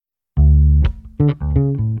Dude,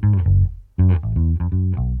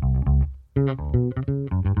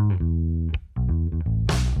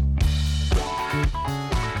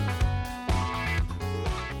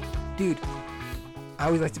 I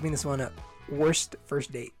always like to bring this one up. Worst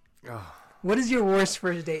first date. Oh. What is your worst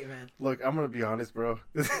first date, man? Look, I'm gonna be honest, bro.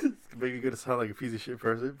 This is making me gonna sound like a piece of shit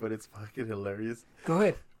person, but it's fucking hilarious. Go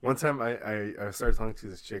ahead. One time, I started talking to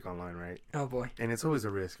this chick online, right? Oh boy. And it's always a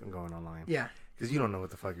risk of going online. Yeah. Because you don't know what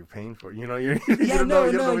the fuck you're paying for. You know, You don't know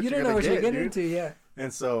what you're getting dude. into. Yeah.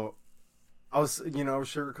 And so, I was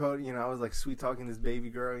sugarcoating. I was like sweet talking this baby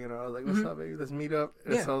girl. I was like, "What's up, baby? Let's meet up."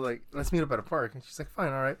 And so I was like, "Let's meet up at a park." And she's like,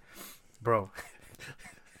 "Fine, all right, bro."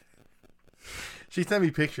 She sent me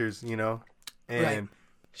pictures, and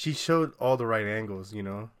she showed all the right angles,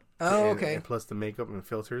 Oh, okay. And plus the makeup and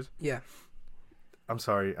filters. Yeah. I'm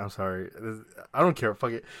sorry. I don't care.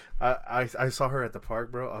 Fuck it. I saw her at the park,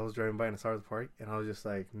 bro. I was driving by and I saw her at the park, and I was just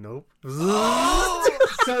like, nope.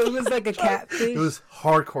 So it was like a catfish? It was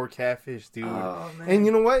hardcore catfish, dude. Oh, man. And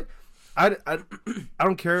you know what? I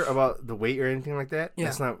don't care about the weight or anything like that. Yeah.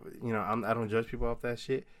 That's not, I don't judge people off that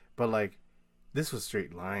shit. But, like, this was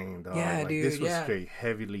straight lying, dog. Yeah, like, dude, this was straight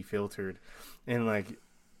heavily filtered. And, like,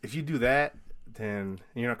 if you do that, then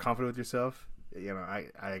you're not confident with yourself.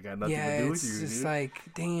 I got nothing to do with you, dude. Yeah, it's just like,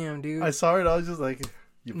 damn, dude. I saw it. I was just like,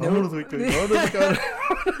 you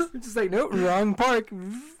just like, nope, wrong park.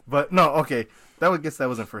 But no, okay. That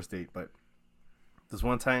wasn't first date. But this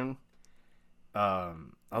one time, I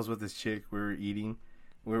was with this chick. We were eating.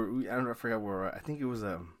 I forgot where. I think it was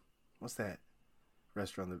what's that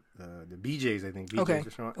restaurant? The BJ's. I think BJ's okay.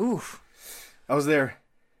 restaurant. Oof. I was there.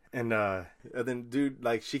 And then, dude,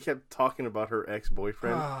 like, she kept talking about her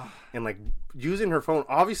ex-boyfriend and, like, using her phone,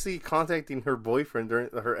 obviously contacting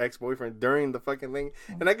her ex-boyfriend during the fucking thing.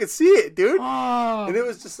 And I could see it, dude. And it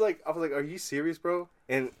was just like, I was like, are you serious, bro?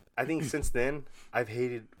 And I think since then, I've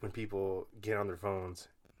hated when people get on their phones,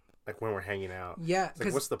 like, when we're hanging out. Yeah. It's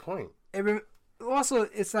like, what's the point? Also,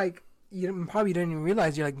 it's like, you probably didn't even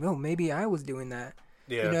realize, you're like, no, maybe I was doing that.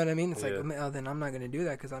 Yeah. You know what I mean? It's like, oh, then I'm not going to do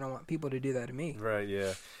that because I don't want people to do that to me. Right,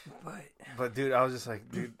 yeah. But dude, I was just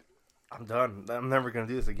like, dude, I'm done. I'm never going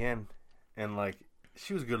to do this again. And, like,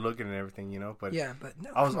 she was good looking and everything, but yeah, but no,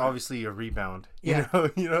 I was obviously a rebound. Yeah.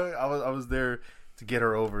 I was there to get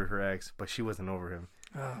her over her ex, but she wasn't over him.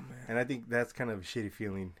 Oh, man. And I think that's kind of a shitty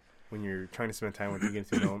feeling when you're trying to spend time with them,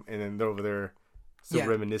 getting to know them, and then they're over there still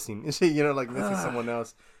reminiscing and shit, like missing someone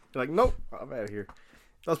else. You're like, nope, I'm out of here.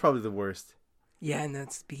 That was probably the worst. Yeah, and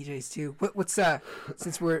that's BJ's too. What's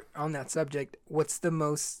since we're on that subject, what's the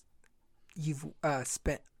most you've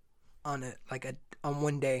spent on on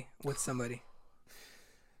one day with somebody?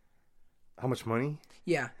 How much money?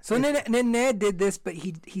 Yeah. So then Ned did this, but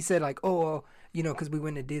he said like, oh, because we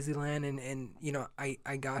went to Disneyland and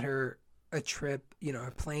I got her a trip, a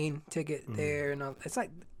plane ticket there, and it's like,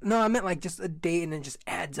 no, I meant like just a date, and then just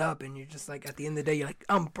adds up, and you're just like, at the end of the day, you're like,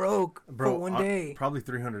 I'm broke for one day. Probably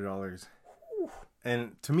 $300.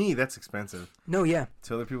 And to me, that's expensive. No, yeah.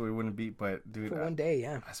 To other people, it wouldn't be, but dude, for one day,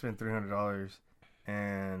 yeah. I spent $300,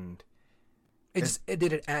 and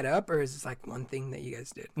did it add up, or is this like one thing that you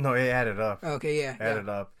guys did? No, it added up. Okay, yeah, added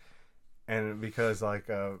up, and because like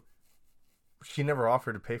she never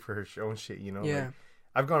offered to pay for her own shit, Yeah. Like,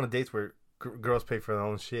 I've gone on dates where girls pay for their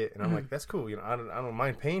own shit, and I'm like, that's cool, I don't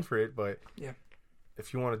mind paying for it, but yeah,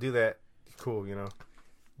 if you want to do that, cool,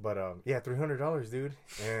 But yeah, $300, dude,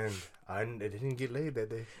 and I didn't get laid that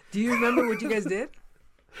day. Do you remember what you guys did?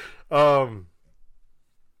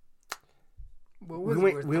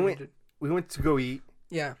 We went to go eat.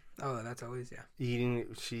 Yeah. Oh, that's always eating.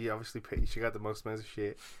 She obviously paid. She got the most expensive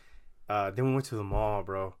shit. Then we went to the mall,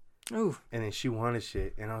 bro. Ooh. And then she wanted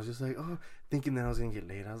shit, and I was just like, oh, thinking that I was gonna get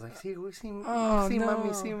laid. I was like, see,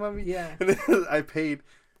 mommy. Yeah. And then I paid.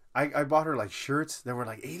 I bought her like shirts that were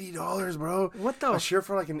like $80, bro. What the? A shirt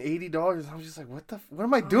for like an $80. I was just like, what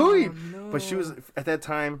am I doing? No. But she was at that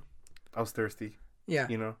time. I was thirsty. Yeah.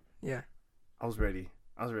 Yeah. I was ready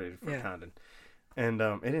for pounding, and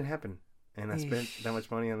it didn't happen. And I spent that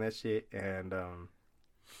much money on that shit. And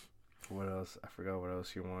what else? I forgot what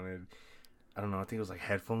else she wanted. I don't know. I think it was like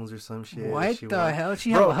headphones or some shit. What the hell?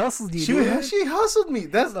 She hustled you, dude. She hustled me.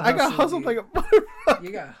 I got hustled like a motherfucker.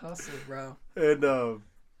 You got hustled, bro. And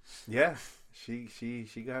yeah,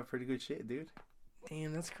 she got pretty good shit, dude.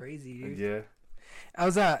 Damn, that's crazy, dude. Yeah. I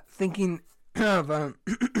was thinking of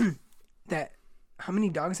that. How many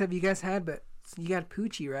dogs have you guys had? But you got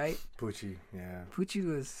Poochie, right? Poochie, yeah. Poochie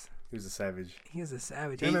was. He was a savage. He was a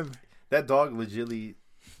savage. I remember that dog legitimately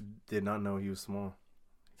did not know he was small.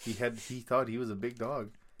 He thought he was a big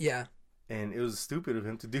dog. Yeah. And it was stupid of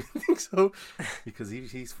him to do think so, because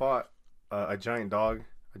he's fought a giant dog,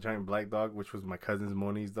 a giant black dog, which was my cousin's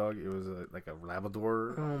Moni's dog. It was like a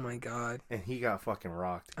Labrador. Oh my god. And he got fucking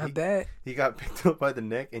rocked. I bet. He got picked up by the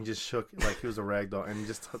neck and just shook like he was a rag doll and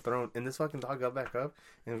just thrown. And this fucking dog got back up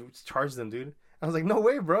and charged them, dude. I was like, no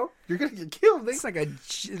way, bro. You're gonna get killed. It's like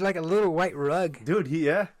a little white rug. Dude,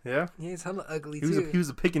 yeah. Yeah, he's hella ugly He was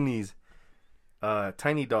a Pekingese.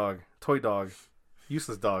 Tiny dog, toy dog,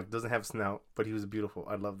 useless dog. Doesn't have a snout, but he was beautiful.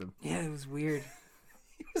 I loved him. Yeah, it was weird.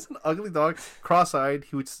 He was an ugly dog, cross-eyed.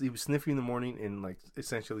 He would sniff you in the morning and like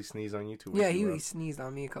essentially sneeze on you too. Yeah, he sneezed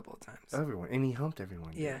on me a couple of times. Everyone, and he humped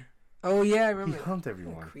everyone. Yeah. Dude. Oh yeah, I remember. He humped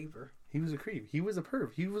everyone. Creeper. He was a creep. He was a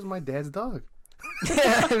perv. He was my dad's dog.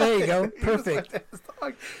 Yeah, there you go. Perfect. My dad's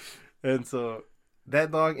dog. And so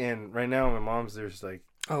that dog, and right now my mom's there's like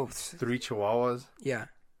 3 Chihuahuas. Yeah.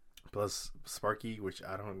 Plus Sparky, which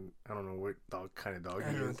I don't know what kind of dog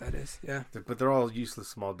I don't know what that is. Yeah. But they're all useless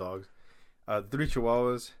small dogs. 3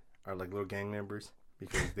 Chihuahuas are like little gang members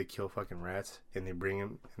because they kill fucking rats and they bring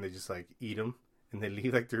them and they just like eat them and they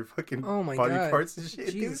leave like their fucking body parts and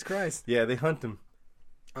shit. Jesus Christ. Yeah, they hunt them.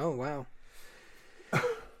 Oh wow.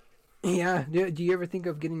 Yeah. Do you ever think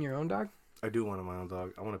of getting your own dog? I do want my own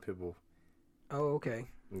dog. I want a pit bull. Oh, okay.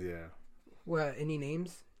 Yeah. What? Any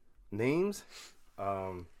names? Names?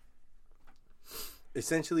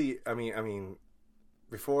 Essentially, I mean,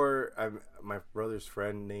 before my brother's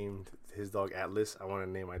friend named his dog Atlas, I want to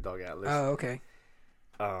name my dog Atlas. Oh, okay.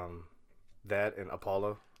 That and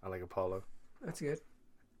Apollo. I like Apollo. That's good.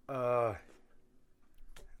 I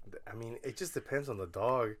mean, it just depends on the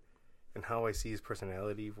dog and how I see his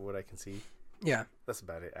personality for what I can see. Yeah. That's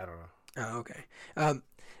about it. I don't know. Oh, okay.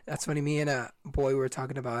 That's funny. Me and a boy were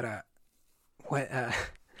talking about what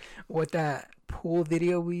that pool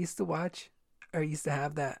video we used to watch or used to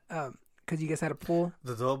have that because you guys had a pool.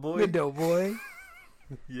 The Doughboy. The Doughboy.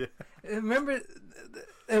 Yeah. Remember,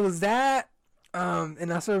 it was that.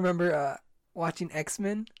 And I also remember watching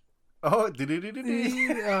X-Men. Oh, Dude,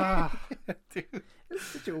 it's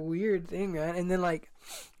such a weird thing, man. And then like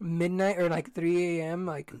midnight or like 3 a.m.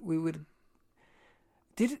 like we would.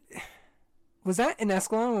 Was that in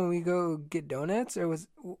Escalon when we go get donuts, or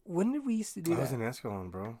when did we used to do that? I was in Escalon,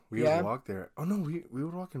 bro. We would walk there. Oh no, we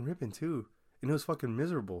would walk in Ripon too, and it was fucking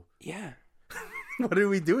miserable. Yeah. Why did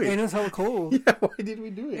we do it? And it was hella cold. Yeah, why did we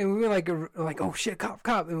do it? And we were like, oh shit,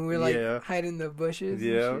 cop, and we were like hiding in the bushes.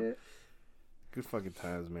 Yeah. And shit. Good fucking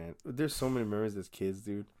times, man. There's so many memories as kids,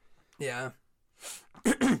 dude. Yeah.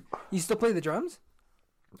 You still play the drums?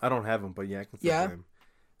 I don't have them, but yeah, I can still play them.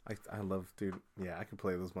 I love, dude. Yeah, I can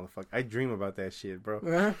play those motherfuckers. I dream about that shit, bro.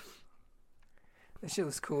 That shit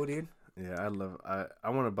was cool, dude. Yeah, I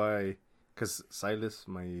want to buy, because Silas,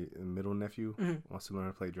 my middle nephew, wants to learn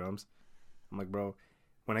how to play drums. I'm like, bro,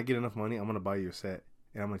 when I get enough money, I'm going to buy you a set,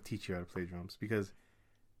 and I'm going to teach you how to play drums, because,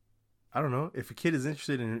 I don't know, if a kid is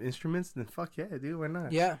interested in instruments, then fuck yeah, dude, why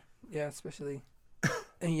not? Yeah, especially at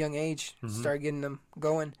a young age, start getting them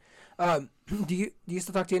going. Do you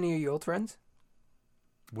still talk to any of your old friends?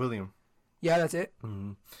 William. Yeah, that's it.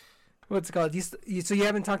 Mm-hmm. What's it called? So you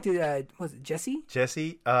haven't talked to was it Jesse?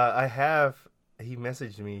 Jesse, I have. He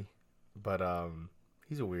messaged me, but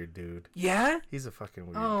he's a weird dude. Yeah. He's a fucking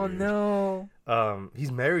weird. Oh dude. no. He's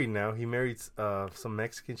married now. He married some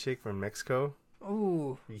Mexican chick from Mexico.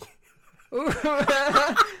 Ooh. Ooh.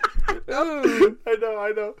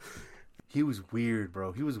 I know. He was weird,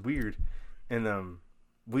 bro. He was weird, and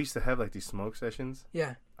we used to have like these smoke sessions.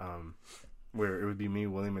 Yeah. Where it would be me,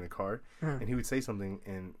 William, in the car, and he would say something,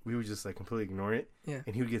 and we would just like completely ignore it. Yeah.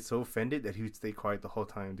 And he would get so offended that he would stay quiet the whole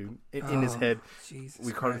time, dude. In his head,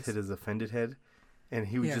 we called his head as offended head, and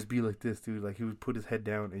he would just be like this, dude. Like he would put his head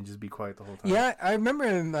down and just be quiet the whole time. Yeah, I remember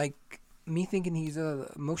him like me thinking he's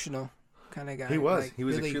a emotional kind of guy. He was. Like, He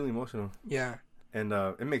was really, extremely emotional. Yeah. And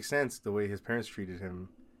it makes sense the way his parents treated him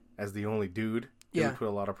as the only dude. They would put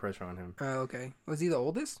a lot of pressure on him. Oh, okay. Was he the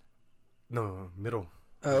oldest? No, middle.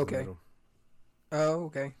 Oh, okay. Middle. Oh,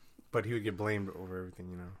 okay. But he would get blamed over everything,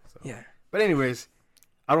 you know. So. Yeah. But anyways,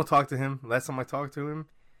 I don't talk to him. Last time I talked to him,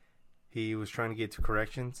 he was trying to get to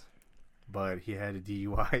corrections, but he had a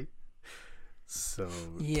DUI. So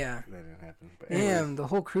yeah, that didn't happen. But damn, the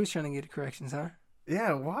whole crew's trying to get corrections, huh?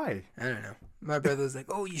 Yeah, why? I don't know. My brother was like,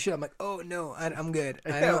 "Oh, you should." I'm like, "Oh no, I'm good."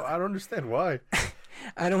 I don't understand why.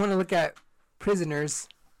 I don't want to look at prisoners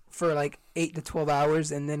for like 8 to 12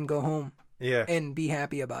 hours and then go home. Yeah. And be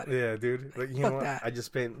happy about it. Yeah, dude. Like, you know what? That. I just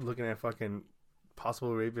spent looking at fucking possible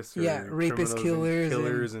rapists or rapists,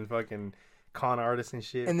 killers and fucking con artists and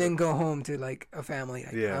shit. And then go home to like a family.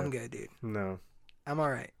 Like, yeah. I'm good, dude. No. I'm all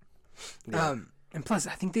right. Yeah. And plus,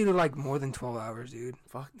 I think they do like more than 12 hours, dude.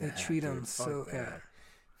 Fuck that. They treat them so,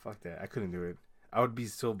 Fuck that. I couldn't do it. I would be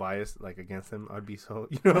so biased, like, against them. I'd be so,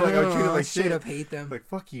 like, I would treat them like straight shit. up hate them. Like,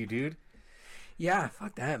 fuck you, dude. Yeah,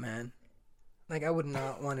 fuck that, man. Like, I would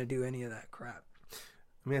not want to do any of that crap.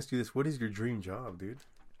 Let me ask you this: what is your dream job, dude?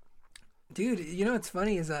 Dude, you know what's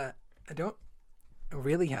funny is that I don't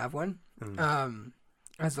really have one.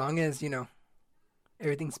 As long as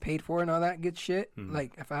everything's paid for and all that good shit.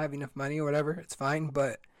 Like, if I have enough money or whatever, it's fine.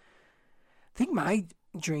 But I think my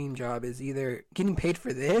dream job is either getting paid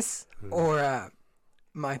for this or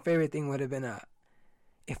my favorite thing would have been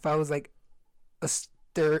if I was like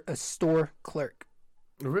a store clerk.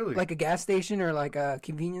 Really? Like a gas station or like a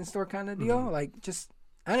convenience store kind of deal. Like, just,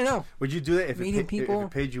 I don't know. Would you do that if meeting people if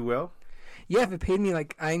it paid you well? Yeah, if it paid me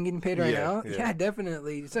like I'm getting paid right now. Yeah. Yeah,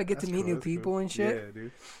 definitely. So I get to meet new people and shit. Yeah,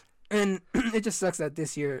 dude. And it just sucks that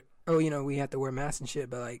this year, we have to wear masks and shit.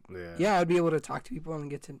 But like, yeah, I'd be able to talk to people and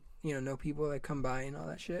get to know people that come by and all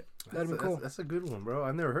that shit. That'd be cool. That's a good one, bro.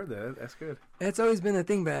 I've never heard that. That's good. It's always been a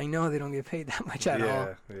thing, but I know they don't get paid that much at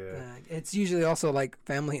all. Yeah. It's usually also like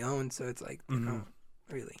family owned, so it's like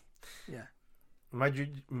really. Yeah. My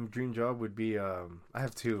dream job would be I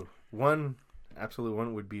have two. One, absolute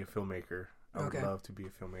one would be a filmmaker. I would love to be a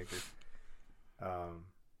filmmaker.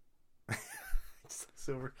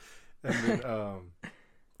 Silver. And then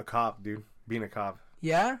a cop, dude. Being a cop.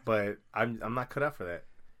 Yeah? But I'm not cut out for that.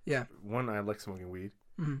 Yeah. One, I like smoking weed.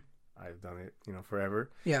 Mm-hmm. I've done it,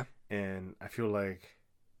 Yeah. And I feel like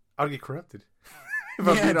I would get corrupted. If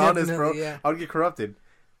I'm being honest, bro. Yeah. I would get corrupted.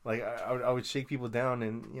 Like, I would shake people down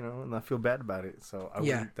and, and I feel bad about it. So, I'm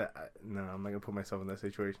not going to put myself in that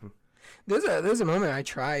situation. There's a moment I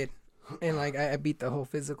tried, and, like, I beat the whole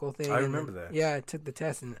physical thing. I remember that. Yeah, I took the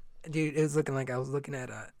test, and, dude, it was looking like I was looking at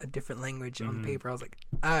a different language on paper. I was like,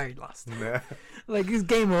 I lost. Like, it's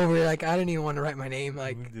game over. Like, I didn't even want to write my name.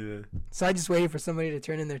 Like, so I just waited for somebody to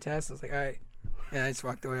turn in their test. I was like, all right. And I just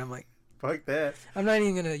walked away. I'm like, fuck that. I'm not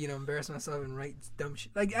even gonna, embarrass myself and write dumb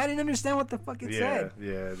shit. Like, I didn't understand what the fuck it said.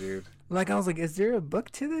 Yeah, dude. Like, I was like, is there a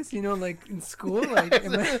book to this? Like in school? Like,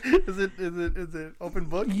 is it open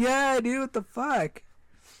book? Yeah, dude. What the fuck?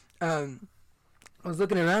 I was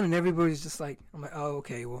looking around and everybody's just like, I'm like, oh,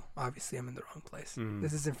 okay. Well, obviously I'm in the wrong place.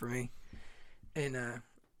 This isn't for me. And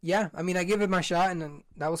yeah, I mean, I gave it my shot and then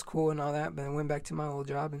that was cool and all that. But I went back to my old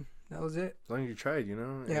job and that was it. As long as you tried,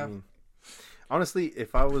 Yeah. I mean, honestly,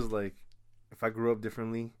 if I grew up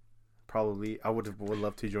differently, probably I would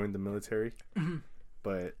love to join the military,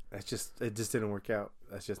 but it just didn't work out.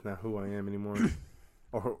 That's just not who I am anymore.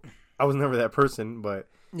 Or I was never that person, but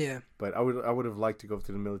yeah. But I would have liked to go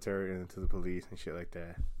to the military and to the police and shit like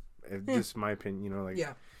that. It's just my opinion, like.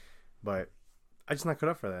 Yeah. But I just not cut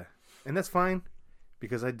up for that, and that's fine,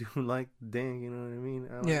 because I do like dang, you know what I mean.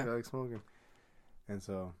 I like smoking, and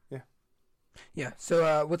so yeah. Yeah.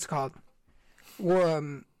 So what's it called?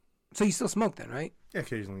 Well, so you still smoke then, right? Yeah,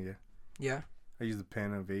 occasionally, yeah. Yeah. I use the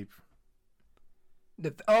pen and vape.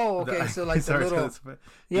 Okay. So like the little.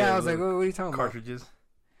 I was like, what are you talking cartridges. About?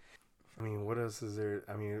 I mean, what else is there?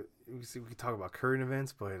 I mean, we could talk about current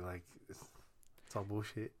events, but like, it's all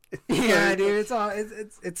bullshit. Yeah, dude,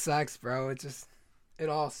 it sucks, bro. It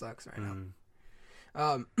all sucks right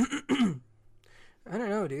now. I don't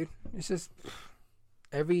know, dude. It's just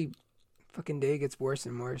every fucking day gets worse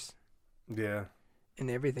and worse. Yeah. And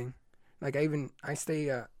everything. Like I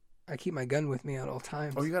keep my gun with me at all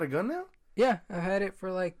times. Oh, you got a gun now? Yeah, I've had it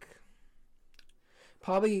for like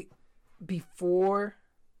probably before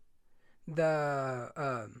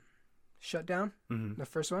the shutdown, the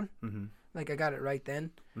first one. Like I got it right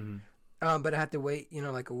then. But I had to wait,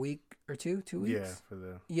 like a week or 2 weeks.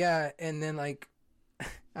 Yeah, and then like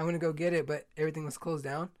I went to go get it, but everything was closed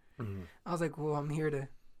down. I was like, well, I'm here to.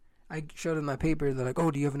 I showed them my paper. They're like,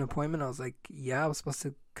 oh, do you have an appointment? I was like, yeah, I was supposed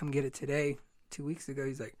to come get it today, 2 weeks ago.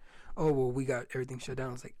 He's like, oh, well, we got everything shut down.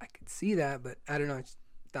 I was like, I could see that, but I don't know. I just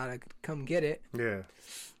thought I could come get it. Yeah.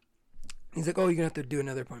 He's like, oh, you're going to have to do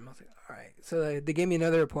another appointment. I was like, all right. So they gave me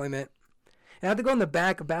another appointment. And I had to go in the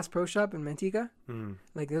back of Bass Pro Shop in Manteca.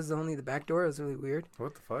 Like, this was only the back door. It was really weird.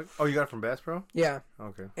 What the fuck? Oh, you got it from Bass Pro? Yeah.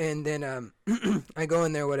 Okay. And then I go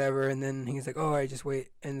in there, whatever, and then he's like, oh, all right, just wait.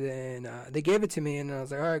 And then they gave it to me, and I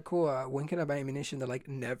was like, all right, cool. When can I buy ammunition? They're like,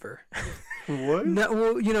 never. What? No,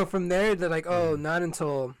 well, from there, they're like, oh, not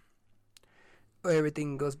until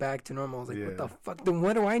everything goes back to normal. I was like, what the fuck? Then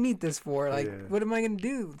what do I need this for? Like, what am I going to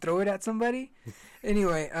do? Throw it at somebody?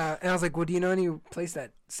 Anyway, and I was like, well, do you know any place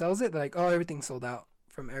that sells it? They're like, oh, everything's sold out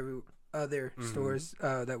from every other stores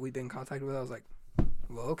that we've been in contact with. I was like,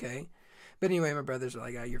 well, okay. But anyway, my brothers were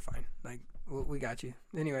like, you're fine. Like, we got you.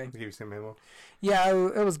 Anyway. They gave you some ammo? Yeah,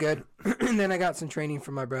 it was good. And then I got some training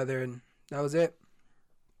from my brother, and that was it.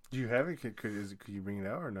 Do you have it? Could you bring it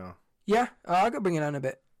out or no? Yeah, I could bring it on a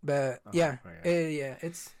bit, but yeah, okay.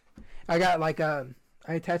 I got like I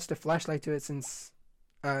attached a flashlight to it since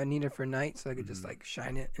I need it for night, so I could just like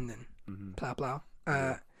shine it and then plow plow.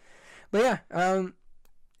 But yeah,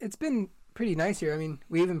 it's been pretty nice here. I mean,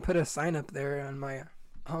 we even put a sign up there on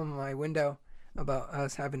my window about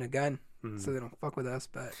us having a gun, so they don't fuck with us.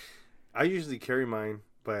 But I usually carry mine,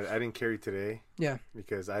 but I didn't carry today. Yeah,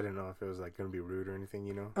 because I didn't know if it was like gonna be rude or anything,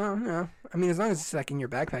 you know. Oh no, I mean as long as it's like in your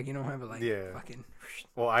backpack, you don't have it like fucking.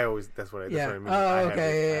 Well, I always that's what I mean. Oh,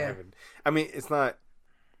 okay, yeah. I mean, it's not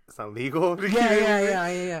legal. To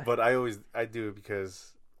Yeah. But I do it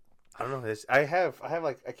because I don't know.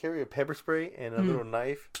 I carry a pepper spray and a little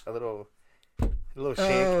knife, a little shank.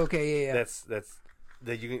 Oh, okay, yeah. That's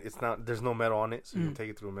that you can. It's not. There's no metal on it, so you can take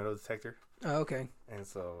it through a metal detector. Oh, okay. And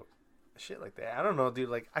so, shit like that. I don't know, dude.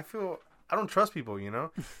 Like I don't trust people, you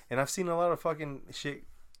know. And I've seen a lot of fucking shit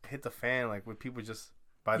hit the fan, like with people just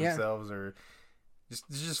by themselves or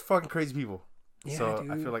just fucking crazy people. Yeah, so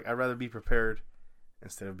dude. I feel like I'd rather be prepared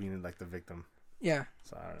instead of being like the victim. Yeah.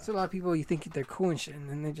 So I don't know. So a lot of people, you think they're cool and shit, and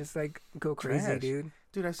then they just like go crazy, Trash. dude.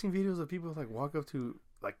 Dude, I've seen videos of people like walk up to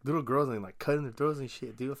like little girls and like cutting their throats and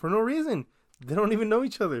shit, dude, for no reason. They don't even know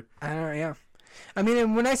each other. I don't know. Yeah. I mean,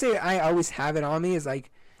 and when I say I always have it on me, is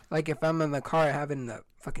like if I'm in the car, I have it in the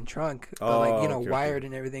fucking trunk, but wired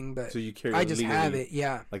and everything. But so you carry I it just legally, have it.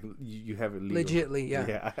 Yeah. Like you have it legally. Legitly, yeah.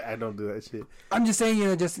 Yeah, I don't do that shit. I'm just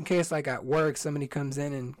saying, just in case, like at work, somebody comes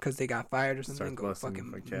in and because they got fired or something, go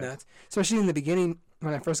fucking like nuts. Especially in the beginning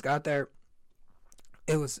when I first got there,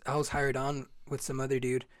 I was hired on with some other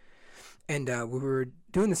dude, and we were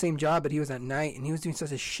doing the same job, but he was at night, and he was doing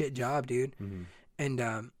such a shit job, dude. Mm-hmm.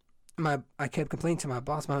 And I kept complaining to my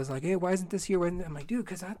boss. I was like, "Hey, why isn't this here?" I'm like, "Dude,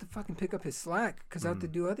 because I have to fucking pick up his slack because I have to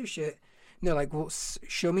do other shit." And they're like, "Well,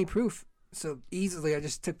 show me proof." So easily, I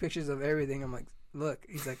just took pictures of everything. I'm like, "Look."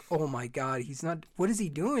 He's like, "Oh my god, he's not. What is he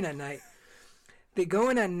doing at night?" They go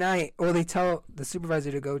in at night, or they tell the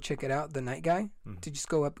supervisor to go check it out. The night guy to just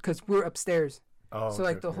go up because we're upstairs. Oh,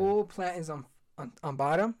 so the whole plant is on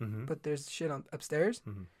bottom, but there's shit on upstairs,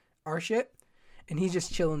 our shit, and he's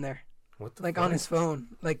just chilling there. What the fuck? On his phone,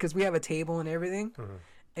 because we have a table and everything,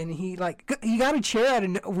 and he got a chair out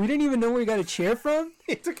of we didn't even know where he got a chair from.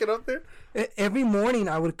 He took it up there. Every morning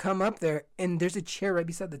I would come up there and there's a chair right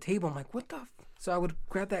beside the table. I'm like, what the? So I would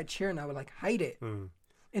grab that chair and I would hide it, and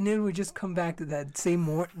then we just come back to that same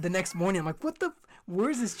the next morning. I'm like, what the?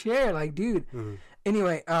 Where's this chair? Like, dude.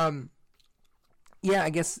 Anyway, yeah,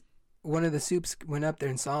 I guess one of the soups went up there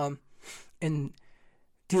and saw him, and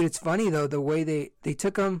dude, it's funny though the way they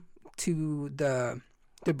took him to the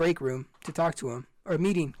break room to talk to him, or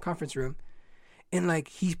conference room, and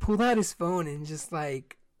he pulled out his phone and just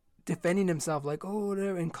defending himself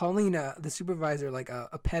whatever, and calling the supervisor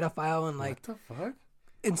a pedophile and what the fuck,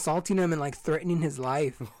 insulting him and threatening his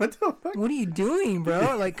life. What the fuck? What are you doing,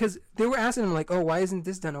 bro? Because they were asking him oh, why isn't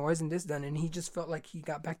this done, or why isn't this done, and he just felt like he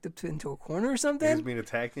got backed up into a corner or something. He was being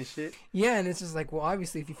attacked and shit. Yeah, and it's just well,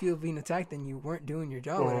 obviously if you feel being attacked, then you weren't doing your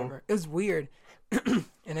job, whatever. It was weird.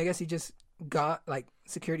 And I guess he just got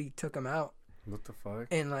security took him out. What the fuck?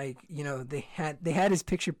 And they had his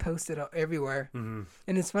picture posted everywhere. And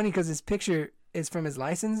it's funny because his picture is from his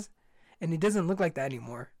license, and it doesn't look like that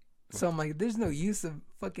anymore. So I'm like, there's no use of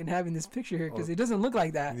fucking having this picture here because it doesn't look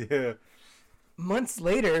like that. Yeah. Months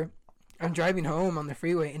later, I'm driving home on the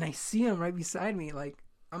freeway and I see him right beside me.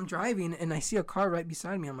 I'm driving and I see a car right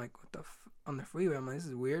beside me. I'm like, what the on the freeway? I'm like, this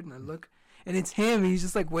is weird. And I look. And it's him. He's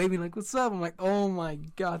just waving, what's up? I'm like, oh my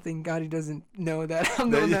god, thank God he doesn't know that I'm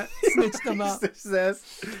the one that snitched him out.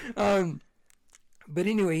 But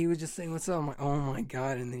anyway, he was just saying, what's up? I'm like, oh my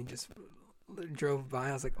god. And then he just drove by.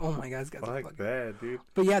 I was like, oh my god, this guy's fuck bad, dude.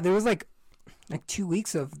 But yeah, there was 2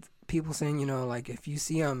 weeks of people saying, if you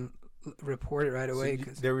see him, report it right away.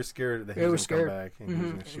 Cause they were scared that he was going to come back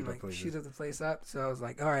and he was going to shoot up the place up. So I was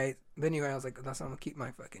like, all right. But anyway, I was like, that's why I'm going to keep my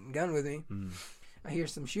fucking gun with me. I hear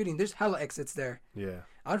some shooting. There's hella exits there. Yeah.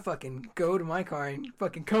 I'd fucking go to my car and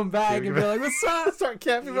fucking come back and be like, what's up? Start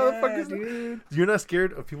capping motherfuckers. Dude. You're not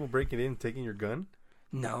scared of people breaking in and taking your gun?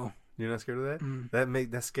 No. You're not scared of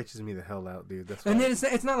that? That sketches me the hell out, dude. That's and then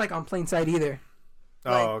it's not on plain sight either.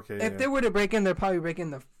 Oh, okay. If they were to break in, they'll probably break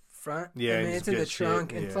in the front. Yeah. And then it's in the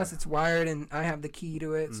trunk. And plus it's wired and I have the key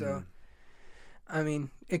to it. So, I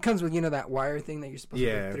mean, it comes with, that wire thing that you're supposed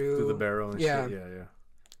to go through the barrel and shit. Yeah.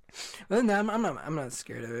 Other than that, I'm not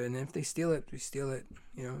scared of it. And if they steal it, we steal it.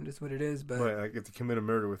 Just what it is. But if they commit a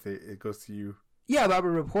murder with it, it goes to you. Yeah, but I would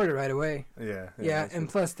report it right away. Yeah. And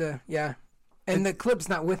plus and the clip's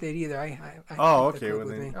not with it either. I okay. with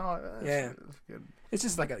me. That's good. It's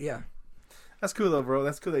just That's cool though, bro.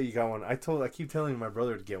 That's cool that you got one. I keep telling my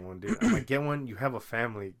brother to get one, dude. I'm like, get one. You have a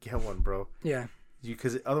family. Get one, bro. Yeah.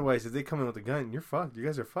 Because otherwise, if they come in with a gun, you're fucked. You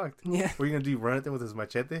guys are fucked. Yeah. What are you gonna do? Run at them with his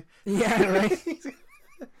machete? Yeah. Right.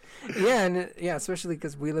 Yeah, and especially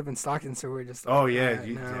because we live in Stockton, so we're just. Like, oh yeah,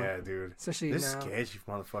 yeah, dude. Especially there's now. sketchy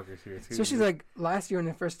motherfuckers here too. Especially dude. like last year when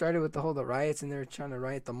it first started with the riots, and they were trying to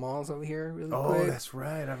riot the malls over here really oh, quick. that's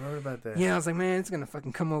right. I heard about that. Yeah, I was like, man, it's gonna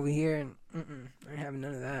fucking come over here, and I ain't having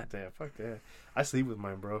none of that. Yeah, fuck that. I sleep with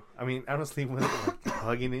mine, bro. I mean, I don't sleep with it like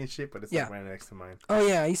hugging it and shit, but it's like right next to mine. Oh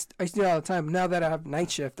yeah, I used to do it all the time. Now that I have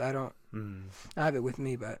night shift, I don't. Mm. I have it with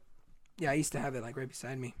me, but yeah, I used to have it like right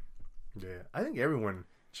beside me. Yeah, I think everyone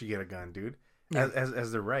should get a gun, dude. Yeah.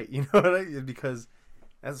 As they're right, you know what I mean? Because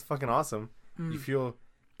that's fucking awesome. You feel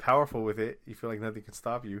powerful with it. You feel like nothing can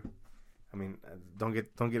stop you. I mean, don't get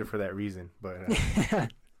it for that reason, but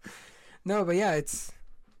no, but yeah, it's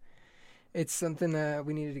something that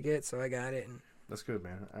we needed to get, so I got it, and that's good,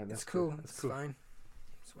 man. That's cool. That's it's cool. fine.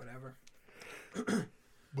 It's whatever.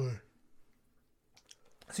 But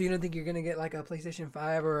so you don't think you're gonna get like a PlayStation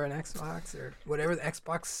 5 or an Xbox or whatever the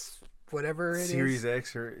Xbox, whatever it Series is?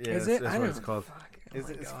 X or yeah, is that's it? I what don't it's know. called. Fuck.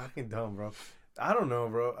 It's fucking dumb, bro. I don't know,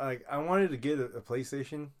 bro. Like, I wanted to get a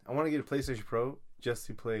PlayStation. I want to get a PlayStation Pro just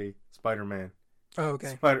to play Spider-Man. Oh,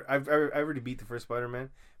 okay. I've already beat the first Spider-Man,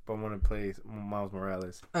 but I want to play Miles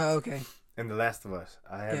Morales. Oh, okay. And The Last of Us.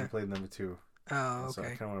 I haven't played number 2. Oh, okay. So I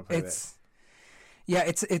kind of want to play that. Yeah,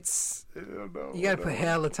 it's. No, you gotta put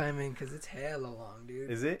hella time in because it's hella long, dude.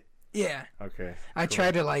 Is it? Yeah. Okay. I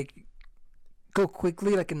tried to like go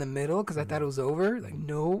quickly, like in the middle, because I thought it was over. Like,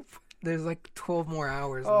 nope. There's like 12 more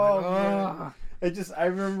hours. Oh, man. I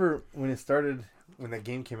remember when it started, when that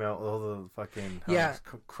game came out, all the fucking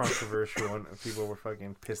controversial and people were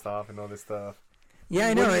fucking pissed off and all this stuff. Yeah,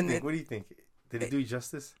 I know. What do you think? Did it do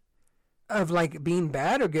justice? Of like being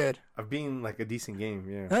bad or good? Of being like a decent game,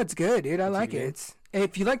 yeah. That's good, dude. I like it. It's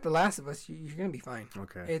if you like The Last of Us, you're gonna be fine.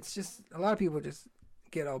 Okay. It's just a lot of people just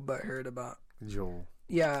get all butthurt about Joel.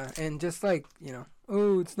 Yeah, and just like,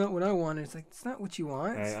 oh, it's not what I wanted. It's like, it's not what you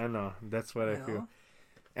want. I know. That's what I feel. know?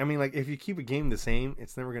 I mean, like, if you keep a game the same,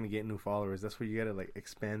 it's never going to get new followers. That's where you got to, like,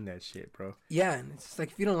 expand that shit, bro. Yeah, and it's just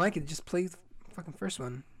like, if you don't like it, just play the fucking first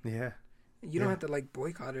one. Yeah. You don't have to, like,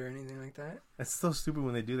 boycott it or anything like that. That's so stupid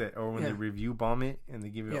when they do that. Or when they review bomb it and they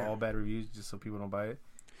give it all bad reviews just so people don't buy it.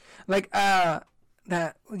 Like, that,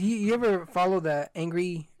 you ever follow that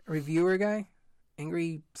angry reviewer guy?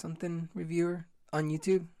 Angry something reviewer on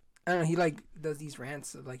YouTube? I don't know, he, like, does these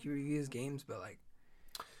rants of, like, he reviews games, but, like,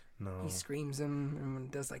 no, he screams them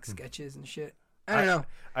and does, like, sketches and shit. I don't know.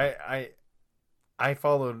 I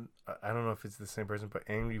followed, I don't know if it's the same person, but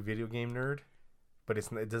Angry Video Game Nerd. But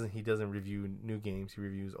he doesn't review new games. He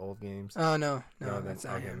reviews old games. Oh, no, that's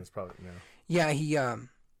not him. It's probably, no. Yeah, he, I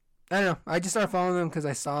don't know. I just started following him because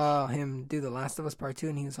I saw him do The Last of Us Part 2,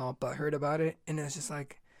 and he was all butthurt about it. And it was just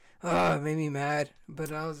like, oh, it made me mad.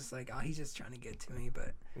 But I was just like, oh, he's just trying to get to me.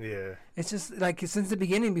 But yeah, it's just like, since the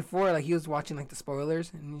beginning, before, like, he was watching, like, the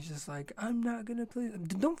spoilers, and he's just like, I'm not going to play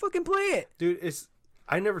it. Don't fucking play it. Dude,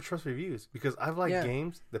 I never trust reviews because I've liked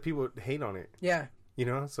games that people hate on it. Yeah. You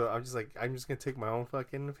know, so I'm just like, I'm just gonna take my own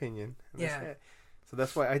fucking opinion. Yeah. So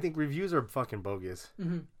that's why I think reviews are fucking bogus.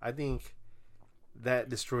 Mm-hmm. I think that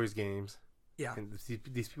destroys games. Yeah. And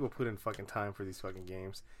these people put in fucking time for these fucking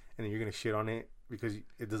games, and then you're gonna shit on it because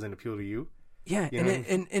it doesn't appeal to you. Yeah,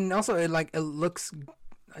 and also it looks.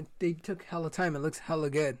 They took hella time. It looks hella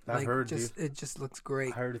good. I've heard, dude. It just looks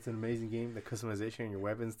great. I heard it's an amazing game. The customization and your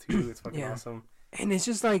weapons too. It's fucking awesome. And it's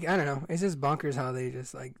just like, I don't know, it's just bonkers how they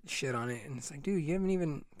just like shit on it, and it's like, dude, you haven't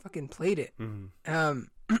even fucking played it.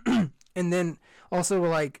 Mm-hmm. And then also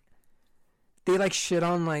like they like shit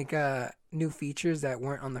on like new features that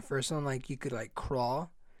weren't on the first one, like you could like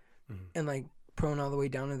crawl and like prone all the way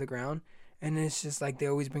down to the ground, and it's just like they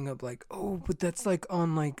always bring up like, oh, but that's like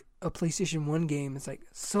on like a PlayStation 1 game. It's like,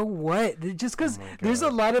 so what? Just because there's a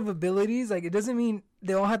lot of abilities, like it doesn't mean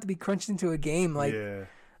they all have to be crunched into a game. Like. Yeah.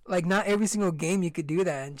 Like, not every single game you could do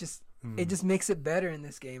that, and just it just makes it better in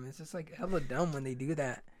this game. It's just, like, hella dumb when they do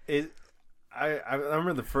that. I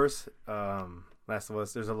remember the first Last of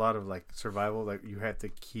Us, there's a lot of, like, survival. Like, you have to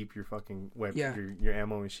keep your fucking weapon, your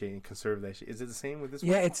ammo and shit, and conserve that shit. Is it the same with this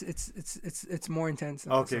one? Yeah, it's more intense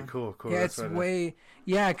than okay, this one. Cool. Yeah, it's way...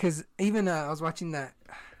 Yeah, because even I was watching that...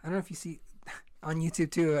 I don't know if you see on YouTube,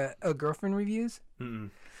 too, a Girlfriend Reviews. Mm-mm.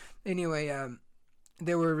 Anyway,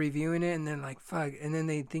 they were reviewing it, and they're like, fuck. And then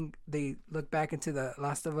they look back into The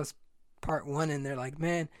Last of Us Part 1, and they're like,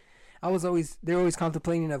 man, they're always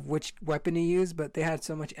contemplating of which weapon to use, but they had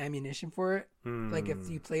so much ammunition for it. Like, if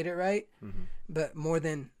you played it right, but more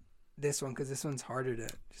than this one because this one's harder to.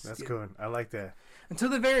 That's good. I like that. Until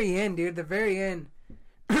the very end, dude. The very end.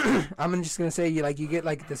 I'm just gonna say you get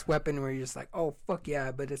like this weapon where you're just like, oh fuck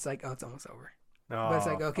yeah, but it's like, oh, it's almost over. No, but it's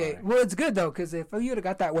like, okay, well, it's good though, because if you would have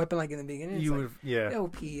got that weapon like in the beginning, it's you like, would, yeah,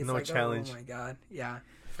 OP. It's no like, challenge. Oh my god, yeah.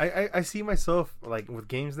 I see myself like with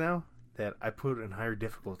games now that I put in higher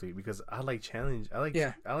difficulty because I like challenge. I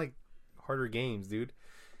like harder games, dude.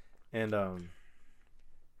 And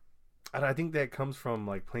I think that comes from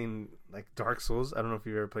like playing like Dark Souls. I don't know if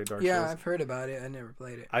you've ever played Dark Souls. Yeah, I've heard about it. I never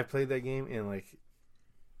played it. I played that game and like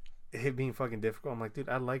it being fucking difficult. I'm like, dude,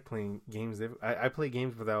 I like playing games. I play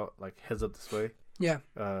games without like heads up display. Yeah.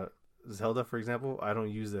 Zelda, for example, I don't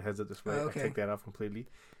use the heads up display. Oh, okay. I take that off completely,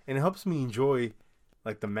 and it helps me enjoy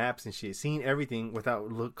like the maps and shit, seeing everything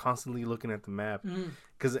without constantly looking at the map.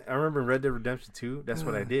 Because I remember in Red Dead Redemption 2, that's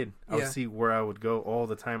what I did. I would see where I would go all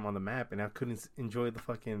the time on the map, and I couldn't enjoy the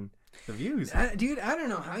views. Dude, I don't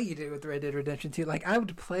know how you did with Red Dead Redemption 2. Like, I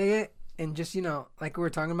would play it and just, like we were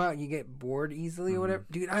talking about, you get bored easily or whatever.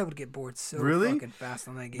 Dude, I would get bored so fucking fast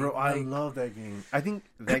on that game. Bro, I love that game. I think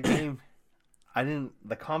that game,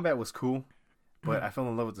 the combat was cool, but I fell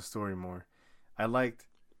in love with the story more. I liked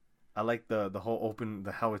the whole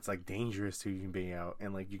how it's like dangerous to even being out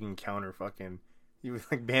and like you can counter fucking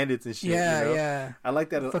like bandits and shit. Yeah, yeah. I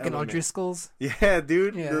like that fucking element. O'Driscolls. Yeah,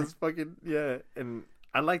 dude. Yeah. Those fucking and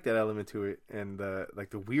I like that element to it and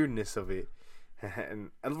like the weirdness of it.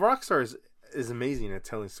 and Rockstar is amazing at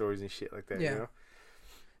telling stories and shit like that. Yeah. You know?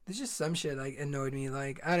 There's just some shit like annoyed me.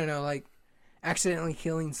 Like, I don't know, like accidentally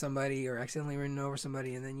killing somebody or accidentally running over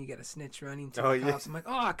somebody and then you get a snitch running to the cops. I'm like,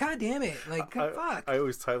 oh god damn it. Like fuck. I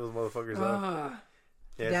always tie those motherfuckers up.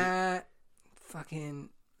 Yeah, that fucking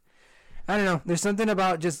I don't know. There's something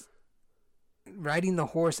about just riding the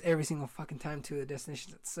horse every single fucking time to a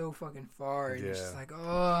destination that's so fucking far and it's just like,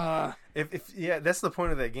 oh. If that's the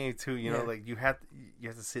point of that game too, you know, like you have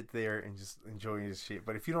to sit there and just enjoy this shit.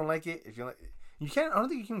 But if you don't like it, you can't. I don't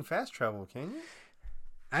think you can fast travel, can you?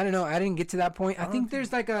 I don't know. I didn't get to that point. I think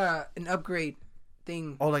there's like an upgrade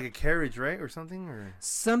thing. Oh, like a carriage, right, or something, or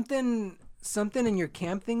something in your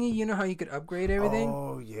camp thingy. You know how you could upgrade everything?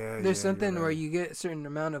 Oh yeah. There's something where you get a certain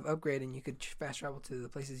amount of upgrade and you could fast travel to the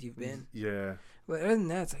places you've been. Yeah. But other than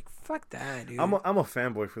that, it's like fuck that, dude. I'm a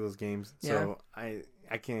fanboy for those games, so I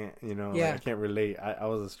can't I can't relate. I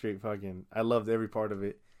was a straight fucking. I loved every part of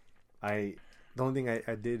it. The only thing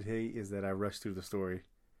I did hate is that I rushed through the story.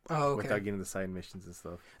 Oh, okay. Without getting the side missions and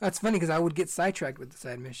stuff. That's funny because I would get sidetracked with the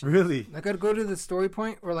side missions. Really? Like I'd go to the story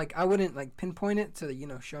point, or like I wouldn't like pinpoint it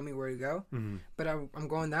to show me where to go. Mm-hmm. But I'm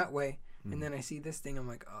going that way, and then I see this thing. I'm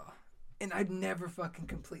like, oh, and I'd never fucking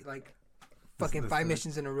complete like fucking 5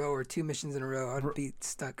 missions in a row or 2 missions in a row. I'd be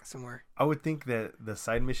stuck somewhere. I would think that the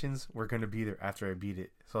side missions were gonna be there after I beat it.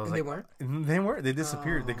 So I was and like, they weren't. They weren't. They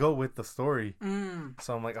disappeared. Oh. They go with the story. Mm.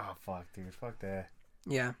 So I'm like, oh fuck, dude, fuck that.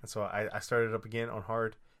 Yeah. And so I started up again on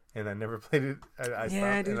hard. And I never played it. I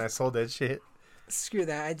stopped dude. and I sold that shit. Screw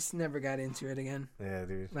that. I just never got into it again. Yeah,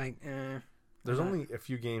 dude. Like, there's only a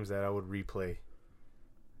few games that I would replay,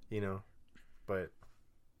 but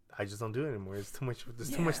I just don't do it anymore. It's too much.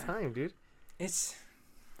 There's too much time, dude.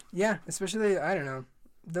 Especially, I don't know,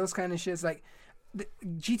 those kind of shits. Like,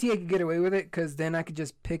 GTA could get away with it because then I could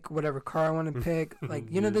just pick whatever car I want to pick.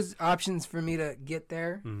 Like, there's options for me to get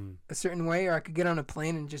there a certain way, or I could get on a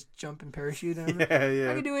plane and just jump and parachute. I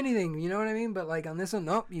could do anything. You know what I mean? But like on this one,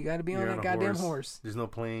 nope. You got to be on that goddamn horse. There's no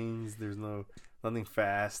planes. There's nothing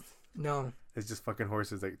fast. No. It's just fucking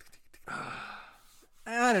horses. Like.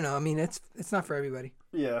 I don't know. I mean, it's not for everybody.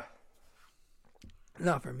 Yeah.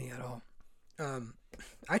 Not for me at all.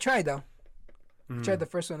 I tried though. I tried the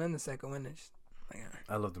first one and the second one.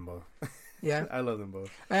 I love them both. Yeah, I love them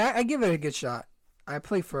both. I give it a good shot. I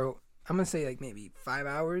play for I'm gonna say like maybe 5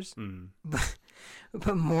 hours,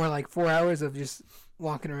 but more like 4 hours of just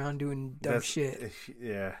walking around doing dumb shit.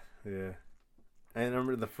 Yeah. I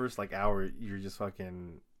remember the first like hour, you're just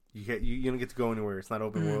fucking. You don't get to go anywhere. It's not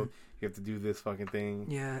open world. You have to do this fucking thing.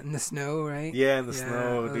 Yeah, in the snow, right? Yeah, in the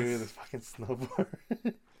snow, dude. The fucking snowboard.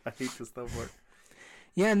 I hate the snowboard.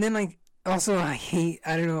 Yeah, and then like. Also, I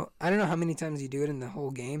don't know how many times you do it in the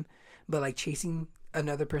whole game, but like chasing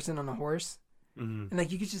another person on a horse, and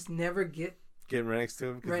like you could just never get right next to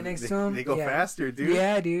him. They go faster, dude.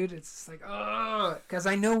 Yeah, dude. It's just like, oh, because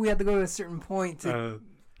I know we have to go to a certain point to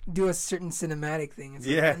do a certain cinematic thing. It's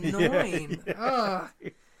annoying. Oh.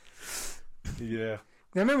 Yeah.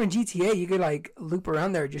 I remember in GTA, you could like loop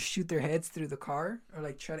around there, just shoot their heads through the car, or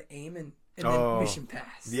like try to aim and then mission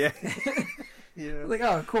pass. Yeah. Yeah. Like,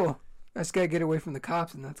 oh, cool. I just gotta get away from the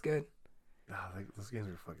cops, and that's good. Those games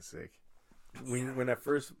are fucking sick. When I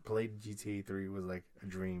first played GTA 3, it was like a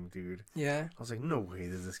dream, dude. Yeah. I was like, no way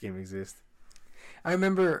does this game exist. I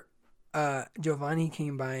remember Giovanni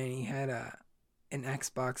came by and he had an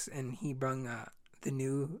Xbox and he brung the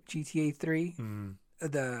new GTA 3.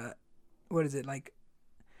 The, what is it, like,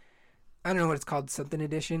 I don't know what it's called, something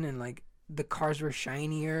edition, and like the cars were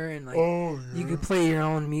shinier and like you could play your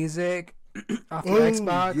own music off your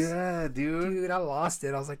Xbox. Yeah, dude. Dude, I lost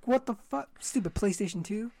it. I was like, what the fuck? Stupid PlayStation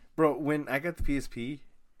 2? Bro, when I got the PSP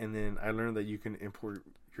and then I learned that you can import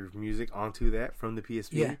your music onto that from the PSP,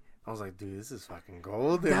 Yeah. I was like, dude, this is fucking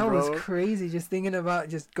golden, That bro. was crazy. Just thinking about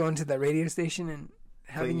just going to the radio station and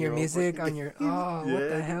having Playing your your own music fucking on your... games. Oh, what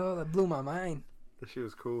the Yeah. hell? That blew my mind. That shit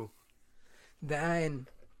was cool. That and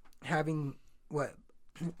having what...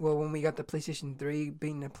 Well, when we got the PlayStation 3,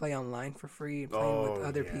 being to play online for free and playing with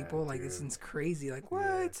other yeah, people, like, dude. this is crazy. Like, what?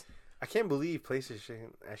 Yeah. I can't believe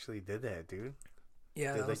PlayStation actually did that, dude.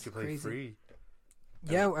 Yeah, They that let was you play crazy. free.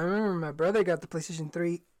 Yeah, I remember my brother got the PlayStation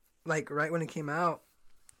 3, like, right when it came out,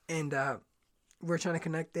 and we're trying to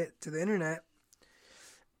connect it to the internet,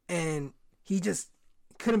 and he just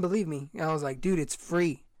couldn't believe me. I was like, dude, it's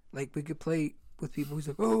free. Like, we could play with people. He's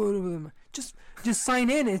like, oh, just sign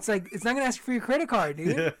in. It's like, it's not gonna ask you for your credit card,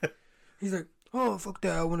 dude. Yeah. He's like, oh, fuck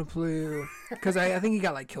that, I want to play. Because I think he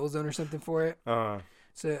got, like, Killzone or something for it.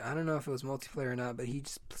 So I don't know if it was multiplayer or not, but he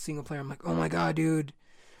just single player. I'm like, oh my god, dude.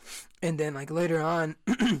 And then like later on,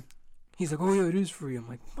 he's like, oh yeah, it is free. I'm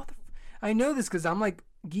like, I know this because I'm like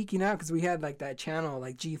geeking out because we had like that channel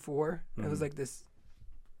like G4. It was like this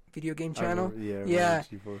video game channel. Yeah.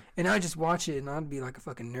 And I just watch it and I'd be like a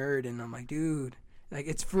fucking nerd and I'm like, dude, like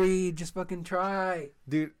it's free, just fucking try,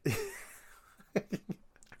 dude.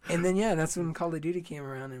 And then yeah, that's when Call of Duty came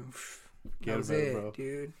around and that was it, bro.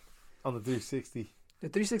 dude. On the 360. The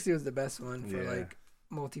 360 was the best one for Yeah. like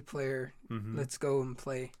multiplayer. Mm-hmm. Let's go and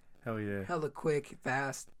play. Hell yeah. Hella quick,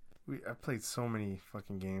 fast. I played so many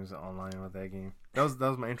fucking games online with that game. That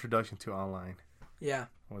was my introduction to online. Yeah.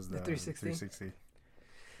 Was the 360? 360.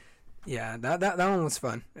 Yeah, that one was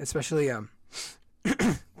fun. Especially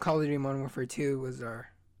Call of Duty Modern Warfare 2 was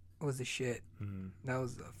the shit. Mm-hmm. That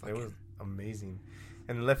was the fucking It was amazing.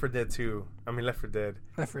 And Left 4 Dead 2. I mean Left 4 Dead.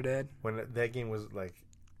 Left 4 Dead. When that game was like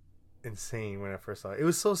insane when I first saw it. It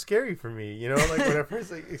was so scary for me, you know, like when I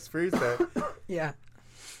first like, experienced that. Yeah.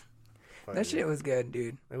 But, That shit was good,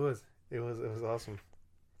 dude. It was awesome.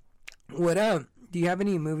 What do you have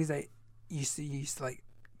any movies that you used to like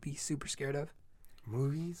be super scared of?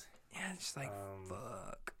 Movies? Yeah, it's just like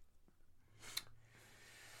fuck.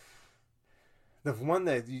 The one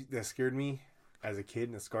that scared me as a kid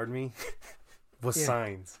and that scarred me was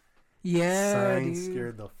Signs. Yeah, Signs dude.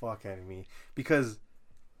 scared the fuck out of me because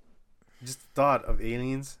just the thought of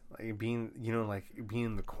aliens like being, you know, like being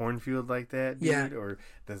in the cornfield like that, dude, Yeah. or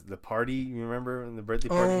the party. You remember in the birthday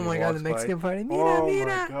party? Oh when my he god, the walks by? Mexican party. Mira, Oh mira.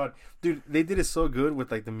 my god, dude, they did it so good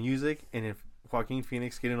with like the music and if Joaquin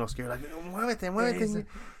Phoenix getting all scared, like muévete.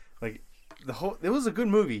 Like the whole, it was a good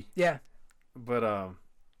movie. Yeah. But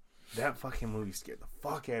that fucking movie scared the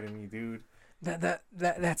fuck out of me, dude.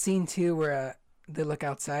 That scene too where they look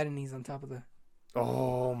outside and he's on top of the.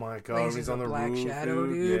 Oh my god, Like, when he's on the black roof, shadow,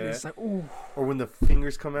 dude. Yeah. It's like, ooh, Or when the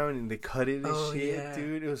fingers come out and they cut it and Oh, shit, yeah.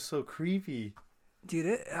 dude. It was so creepy. dude,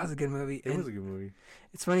 that was a good movie. It And was a good movie.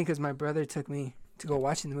 it's funny because my brother took me to go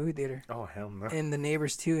watch in the movie theater, Oh hell no. and the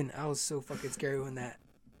neighbors too, and I was so fucking scared when that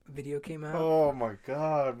video came out. Oh my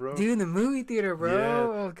god, bro. Dude, in the movie theater, bro. Yeah.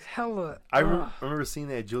 Oh, hella. I remember seeing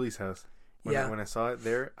that at Julie's house. When Yeah. when I saw it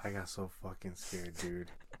there, I got so fucking scared,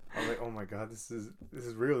 dude. I was like, oh my god, this is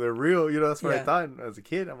real. They're real. You know, that's what I Yeah. thought as a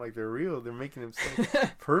kid. I'm like, they're real. They're making them so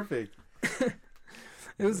perfect.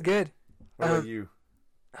 It was good. What about you?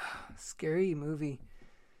 Scary movie.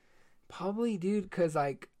 Probably, dude, because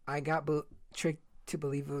like I got tricked to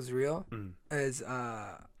believe it was real as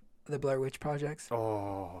the Blair Witch Projects.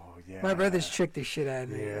 Oh yeah. My brothers tricked the shit out of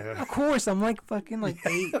me. Yeah. Of course, I'm like fucking like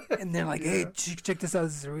 8, and they're like, "Hey, check this out.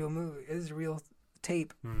 This is a real movie. This is a real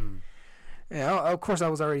tape." Mm. Yeah, of course, I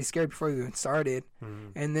was already scared before we even started.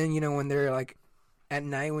 Mm. And then, you know, when they're like at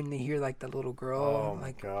night when they hear like the little girl, Oh my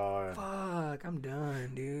like, god. fuck, I'm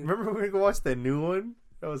done, dude. Remember when we go watch that new one?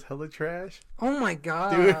 That was hella trash. Oh my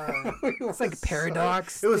god, Dude, it's like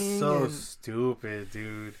Paradox. It was thing so and stupid,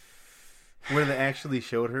 dude. When they actually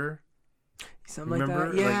showed her, something remember?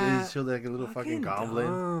 like that. Yeah, Like they showed like a little fucking goblin.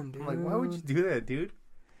 dumb, I'm like, why would you do that, dude?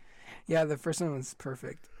 Yeah, the first one was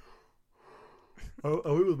perfect. I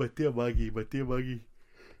went with my tia Maggie. My tia Maggie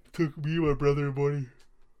took me, my brother, and Bonnie.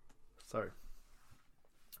 Sorry.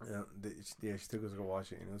 Yeah, she took us to go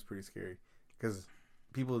watch it, and it was pretty scary because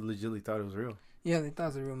people legitimately thought it was real. Yeah, they thought it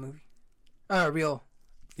was a real movie. Real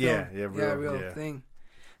Yeah, real thing.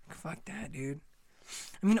 Fuck that, dude.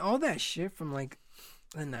 I mean, all that shit from like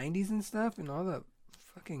the 90s and stuff, and all the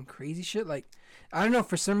fucking crazy shit. Like, I don't know.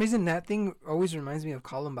 For some reason, that thing always reminds me of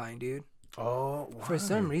Columbine, dude. Oh, why? For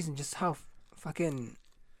some reason, just how fucking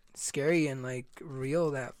scary and like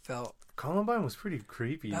real that felt. Columbine was pretty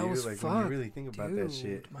creepy, That dude. was Like fucked, when you really think about that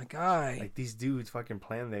shit. My guy. Like these dudes fucking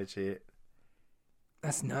planned that shit.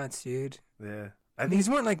 That's nuts, dude. Yeah. These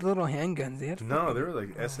weren't like little handguns. They had they were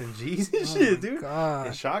like SMGs and shit, dude. God.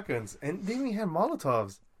 And shotguns. And they even had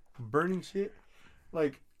Molotovs. Burning shit.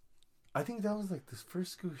 Like, I think that was like this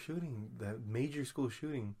first school shooting, that major school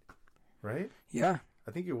shooting, right? Yeah.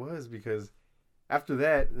 I think it was, because after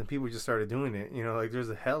that, the people just started doing it. You know, like there's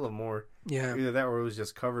a hell of more. Yeah. Either that or it was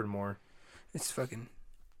just covered more. It's fucking.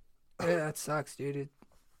 Yeah, that sucks, dude.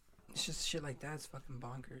 It's just shit like that. It's fucking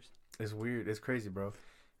bonkers. It's weird. It's crazy, bro.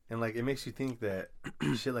 And like, it makes you think that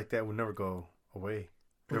shit like that would never go away.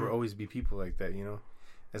 There will always be people like that, you know?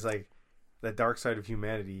 It's like that dark side of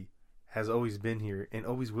humanity has always been here and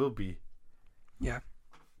always will be. Yeah.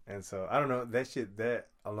 And so, I don't know. That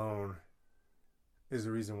alone is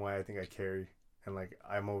the reason why I think I carry. And like,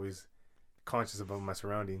 I'm always conscious about my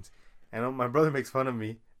surroundings. And my brother makes fun of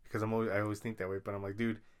me because I always think that way. But I'm like,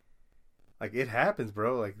 dude, like, it happens,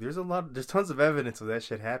 bro. Like, there's tons of evidence of that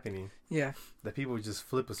shit happening. Yeah. That people just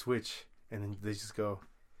flip a switch and then they just go.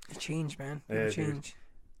 It changed, man. Yeah, It changed.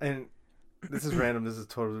 And this is random. This is a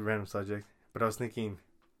totally random subject. But I was thinking,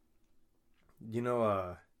 you know,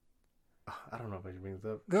 I don't know if I should bring this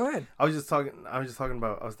up. Go ahead. I was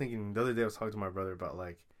thinking the other day I was talking to my brother about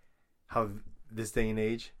like how this day and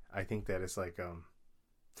age, I think that it's like,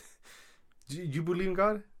 do you believe in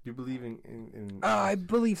God? Do you believe in I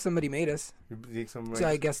believe somebody made us. You believe somebody so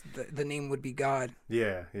I guess the name would be God.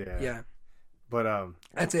 Yeah. But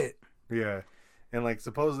that's it. Yeah. And like,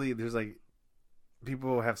 supposedly there's like,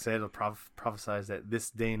 people have said or prophesized that this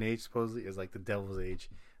day and age supposedly is like the devil's age.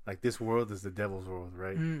 Like, this world is the devil's world,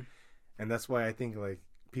 right? And that's why I think like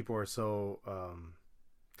people are so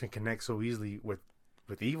can connect so easily with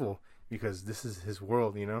evil, because this is his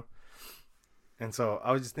world, you know. And so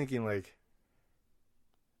I was just thinking like,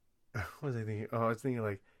 what was I thinking? Oh, I was thinking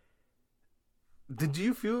like, did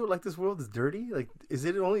you feel like this world is dirty? Like, is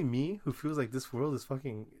it only me who feels like this world is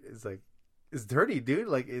it's dirty, dude?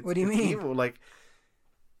 Like, what do you mean? Evil. Like,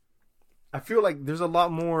 I feel like there's a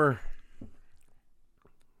lot more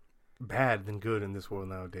bad than good in this world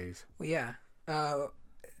nowadays. Well, yeah.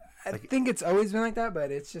 I think it's always been like that,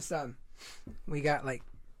 but it's just we got like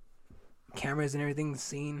cameras and everything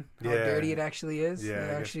seeing how dirty it actually is.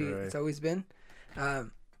 Yeah, it's always been.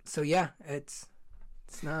 So yeah, it's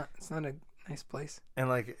not a nice place. And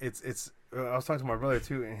like, it's I was talking to my brother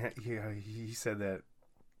too, and he said that,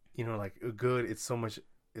 you know, like, good, it's so much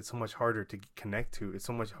harder to connect to. It's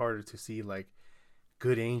so much harder to see like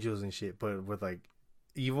good angels and shit, but with like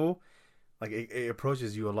evil, like it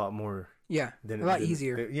approaches you a lot more. Yeah, a lot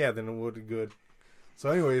easier. Than it would good. So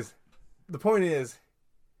anyways, the point is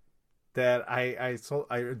that I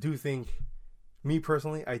do think, me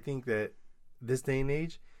personally, I think that this day and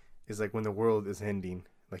age is like when the world is ending,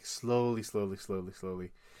 like slowly,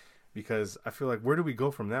 because I feel like, where do we go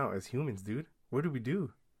from now as humans, dude? What do we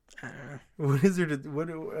do? I don't know. What is there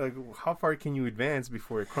how far can you advance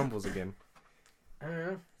before it crumbles again? I don't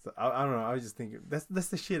know. So I don't know. I was just thinking, that's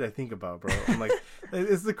the shit I think about, bro. I'm like,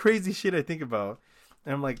 it's the crazy shit I think about,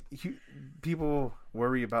 and I'm like, people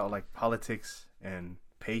worry about like politics and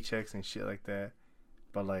paychecks and shit like that,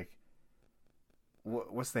 but like,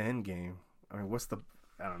 what's the end game? I mean,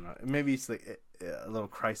 I don't know. Maybe it's like a little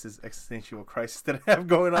existential crisis that I have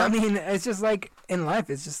going on. I mean, it's just like in life.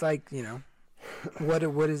 It's just like, you know,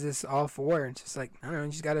 what is this all for? It's just like, I don't know.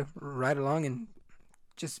 You just gotta ride along and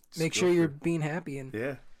just make sure you're being happy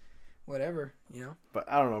and whatever, you know.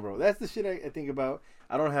 But I don't know, bro. That's the shit I think about.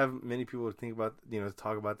 I don't have many people to think about, you know, to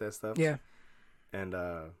talk about that stuff. Yeah. And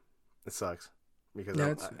it sucks because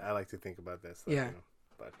I like to think about that stuff. Yeah. You know?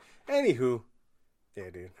 But anywho, yeah,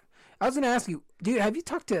 dude. I was gonna ask you, dude, have you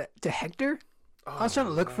talked to Hector? Oh, I was trying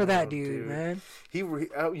to look for that dude, man. You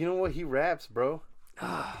know what? He raps, bro.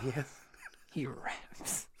 Yes. He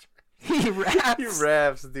raps. He raps. He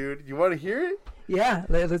raps, dude. You want to hear it? Yeah.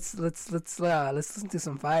 Let's listen to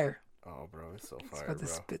some fire. Oh, bro, it's so fire, It's about to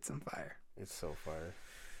bro. spit some fire. It's so fire.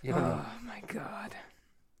 Oh my god.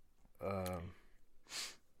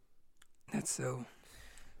 That's so.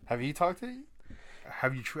 Have you talked to him?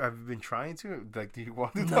 Have you been trying to? Like, do you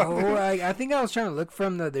want to talk to him? No, I think I was trying to look for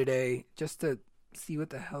him the other day just to see what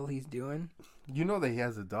the hell he's doing. You know that he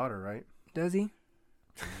has a daughter, right? Does he?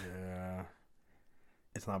 Yeah.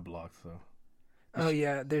 It's not blocked, so. Oh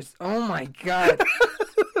yeah, there's. Oh my god.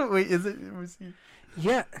 Wait, is it? Let me see.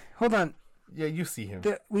 Yeah, hold on. Yeah, you see him.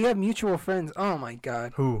 We have mutual friends. Oh my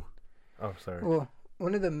god. Who? Oh, sorry. Well,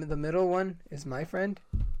 one of the middle one is my friend.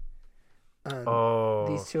 Oh.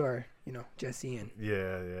 These two are, Jesse and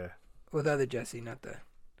Yeah. with other Jesse, not the.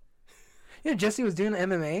 Jesse was doing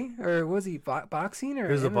MMA, or was he boxing? Or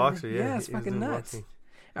he was a MMA? boxer, yeah. Yeah, it's fucking nuts. Boxing.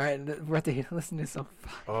 All right, we're at the listen to some.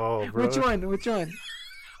 Oh, bro. Which one?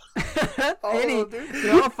 Oh, Any? dude.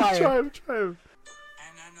 They're all fire. Try him.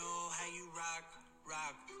 And I know how you rock,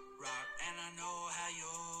 and I know how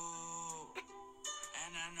you,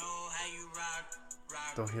 and I know how you rock.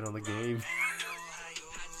 Don't hit on the game. And I know how you,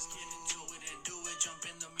 I just get into it and do it, jump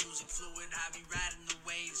in the music fluid. I be riding the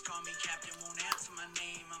waves, call me captain, won't answer my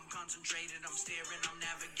name. I'm concentrated, I'm steering, I'm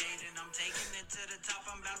navigating, I'm taking it to the top.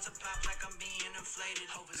 I'm about to pop like I'm being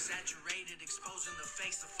inflated, oversaturated, exposing the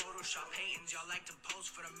face of Photoshop hatings. Y'all like to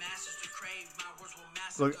post for the masses to crave. My words will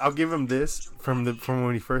master. Look, I'll give him this from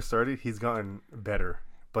when he first started. He's gotten better,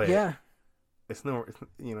 but Yeah. it's no,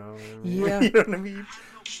 you know. What I mean? Yeah. You know what I mean?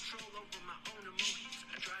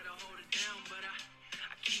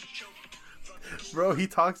 Bro, he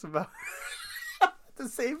talks about the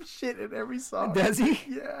same shit in every song. Does he?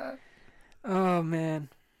 Yeah. Oh man.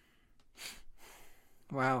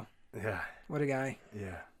 Wow. Yeah. What a guy.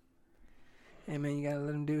 Yeah. Hey man, you gotta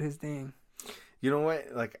let him do his thing. You know what?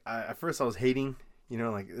 Like, at first I was hating. You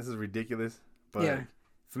know, like, this is ridiculous. But Yeah.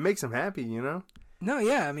 if it makes him happy, you know, No,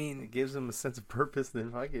 yeah, I mean, it gives him a sense of purpose.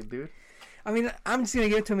 Then fuck it, dude. I'm just gonna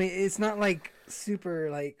give it to him. It's not like super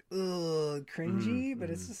like cringy, but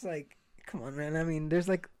it's just like, come on, man. I mean, there's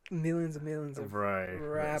like millions of Right.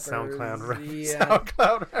 rappers. SoundCloud rappers. Yeah.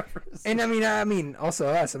 SoundCloud rappers. And I mean, also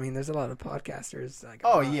us. I mean, there's a lot of podcasters. Like,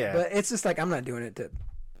 Oh, yeah. but it's just like I'm not doing it to.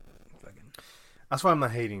 Fucking. That's why I'm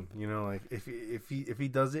not hating. You know, like if he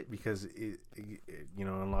does it because it you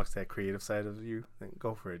know, unlocks that creative side of you, then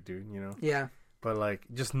go for it, dude. You know. Yeah. But like,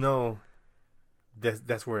 just know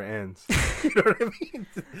that's where it ends. You know what I mean?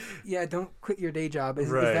 Yeah. Don't quit your day job. Is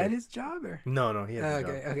Right. that his job or? No, he has a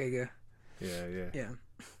Okay. job. Okay. Good. Yeah. Yeah.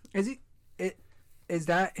 Is he? Is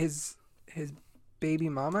that his baby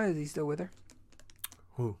mama? Is he still with her?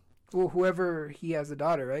 Who? Well, whoever he has a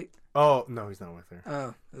daughter, right? Oh no, he's not with her.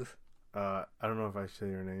 Oh. Oof. I don't know if I say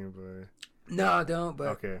her name, but No, don't. But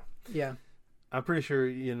okay. yeah. I'm pretty sure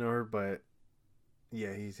you know her, but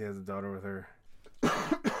yeah, he has a daughter with her.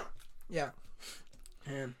 Yeah.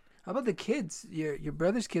 And how about the kids? Your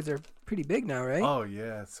brother's kids are pretty big now, right? Oh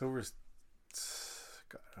yeah, Silver's.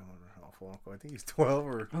 God, I don't know how awful uncle. I think he's 12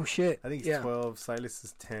 or. Oh shit. I think he's yeah. 12. Silas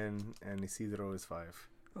is 10, and Isidro is 5.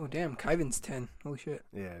 Oh damn, Kyvan's 10. Holy shit.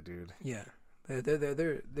 Yeah, dude. Yeah.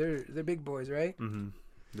 They're big boys, right? Mm-hmm.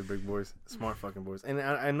 The big boys, smart fucking boys. And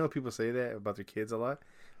I know people say that about their kids a lot,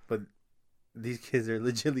 but these kids are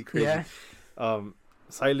legitimately crazy. Yeah.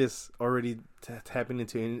 Silas already tapping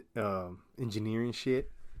into engineering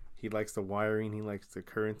shit. He likes the wiring. He likes the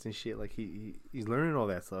currents and shit. Like he's learning all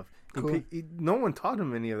that stuff. Cool. No one taught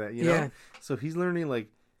him any of that, you know. So he's learning. Like,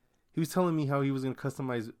 he was telling me how he was gonna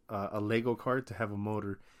customize a Lego cart to have a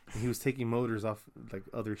motor, and he was taking motors off like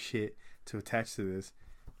other shit to attach to this.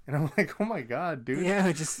 And I'm like, oh my god, dude.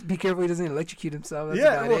 Yeah, just be careful he doesn't electrocute himself. That's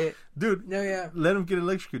Yeah, about well, it. dude. No, yeah. Let him get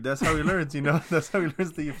electrocuted. That's how he learns, you know. That's how he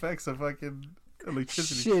learns the effects of fucking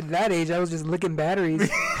electricity. Shit, that age I was just licking batteries.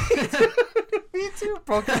 Me too.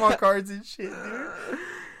 Pokemon cards and shit, dude.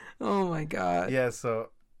 Oh my god. Yeah, so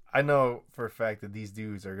I know for a fact that these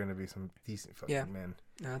dudes are gonna be some decent fucking men.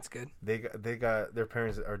 No, that's good. They got their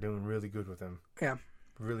parents are doing really good with them. Yeah.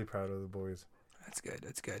 Really proud of the boys. That's good.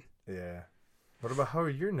 That's good. Yeah. What about how are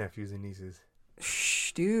your nephews and nieces?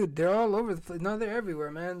 Shh, dude, they're all over the place. No, they're everywhere,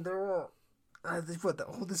 man. They're all. The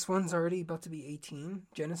oldest one's already about to be 18.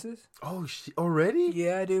 Genesis. Oh, already?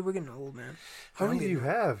 Yeah, dude, we're getting old, man. How many do you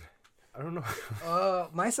have? I don't know.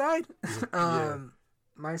 My side. Yeah.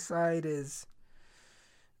 My side is.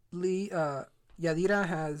 Yadira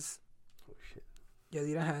has. Oh shit.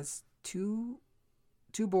 Yadira has two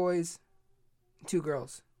boys, 2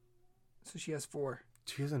 girls. So she has 4.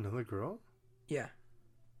 She has another girl? Yeah.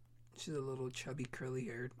 She's a little chubby, curly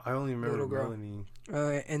haired. I only remember Little girl. Melanie.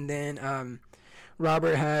 And then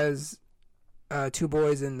Robert has 2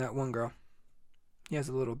 boys and that 1 girl. He has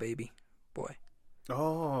a little baby boy.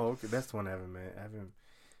 Oh, okay. That's the one I haven't met.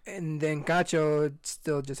 And then Gacho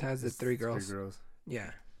still just has the 3 girls. 3 girls.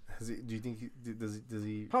 Yeah. Do you think does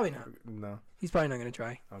he? Probably not. No. He's probably not going to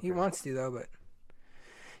try. Okay. He wants to, though, but.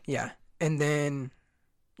 Yeah. And then,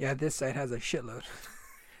 this side has a shitload.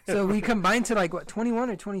 So we combined to 21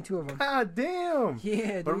 or 22 of them. God damn.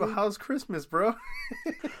 Yeah, dude. What about how's Christmas, bro?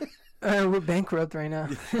 We're bankrupt right now.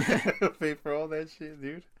 Pay for all that shit,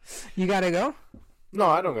 dude. You got to go? No,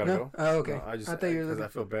 I don't gotta No? go. Oh, okay. No, I I thought you were because looking- I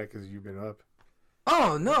feel bad because you've been up.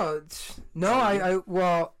 Oh no,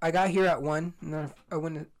 no. I got here at 1, and then I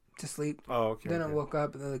went to sleep. Oh, okay. Then okay. I woke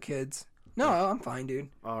up and the kids. No, I'm fine, dude.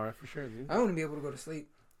 All right, for sure, dude. I wouldn't be able to go to sleep.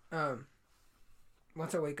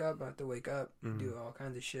 Once I wake up, I have to wake up, do all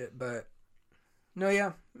kinds of shit. But no,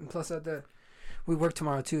 yeah. And plus, we work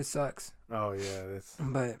tomorrow too. It sucks. Oh yeah, that's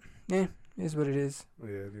But yeah, it is what it is. yeah,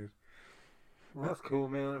 dude. Well, that's cool,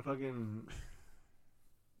 man. Fucking,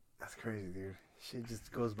 that's crazy, dude. Shit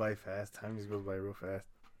just goes by fast. Time just goes by real fast.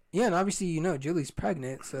 Yeah, and obviously Julie's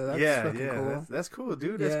pregnant, so that's yeah, fucking yeah, cool. that's cool,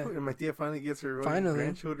 dude. That's Yeah. cool. And my tia finally gets her Finally.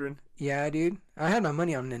 grandchildren. Yeah, dude. I had my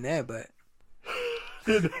money on Nene, but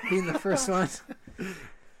being the first one.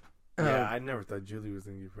 Yeah, I never thought Julie was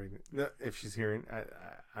gonna get pregnant. No, if she's hearing,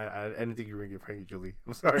 I didn't think you were gonna get pregnant, Julie.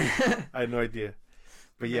 I'm sorry, I had no idea.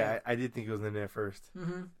 But yeah, I did think it was Nene first.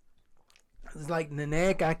 Mm-hmm. It was like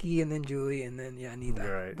Nene, Kaki, and then Julie, and then Anita.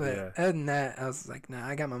 Right, but yeah. other than that, I was like, nah,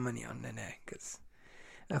 I got my money on Nene because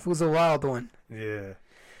that was a wild one. Yeah.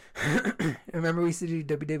 Remember we used to do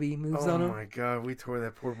WWE moves Oh on him? my god, we tore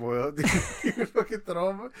that poor boy up. You fucking throw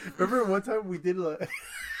him. Remember one time we did like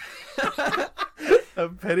a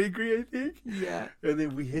pedigree, I think, Yeah. and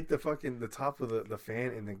then we hit the top of the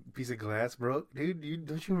fan, and the piece of glass broke. Dude,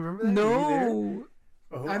 don't you remember that? Were you there? No.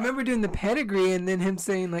 Oh, I remember doing the pedigree and then him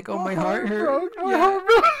saying like, "Oh, my heart hurt." broke. My Yeah. heart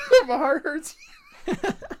broke. My heart hurts.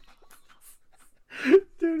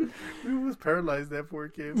 Dude, we was paralyzed that poor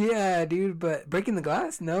kid. Yeah, dude. But breaking the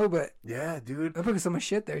glass, no. But Yeah, dude. I broke so much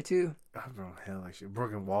shit there too. I don't know, hell, like shit.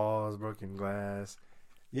 Broken walls, broken glass.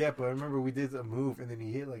 Yeah, but I remember we did a move, and then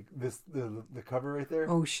he hit like the cover right there,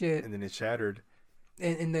 Oh shit! and then it shattered.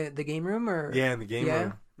 In the game room or Yeah, in the game Yeah.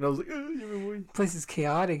 room. And I was like, you place is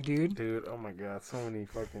chaotic, dude. dude, oh my god, so many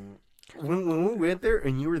fucking. When we went there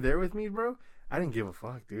and you were there with me, bro, I didn't give a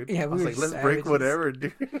fuck, dude. Yeah, I we was were like, just let's break savages. whatever,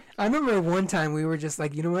 dude. I remember one time we were just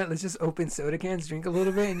like, you know what? Let's just open soda cans, drink a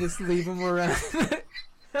little bit, and just leave them around.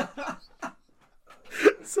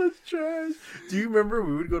 Such trash. Do you remember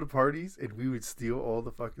we would go to parties and we would steal all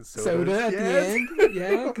the fucking sodas? Soda at Yes. the end,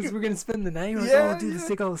 yeah, because we're gonna spend the night. We're like, Yeah, oh, dude, let's yeah.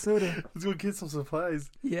 take all the soda. Let's go get some supplies.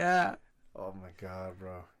 Yeah, Oh my god,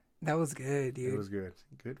 bro. that was good, dude. It was good.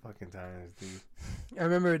 Good fucking times, dude. I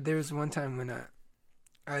remember there was one time when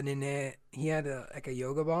Nene, he had a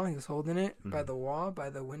yoga ball. He was holding it by the wall, by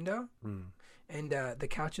the window, Mm. and the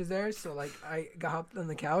couch is there. So like, I got up on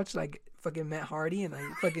the couch like fucking Matt Hardy, and I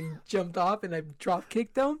fucking jumped off and I drop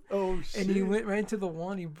kicked him, Oh shit. and he went right into the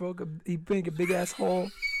wall. And he made a big ass hole.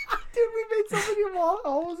 Dude, we made so many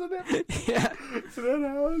holes in that, Yeah. in that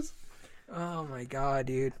house. Oh my god,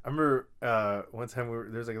 dude. I remember one time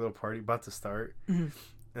there was like a little party about to start, Mhm.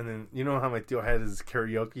 and then you know how my tío had his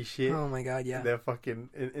karaoke shit. Oh my god, yeah. That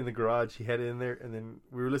fucking in the garage, he had it in there, and then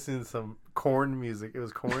we were listening to some Corn music. It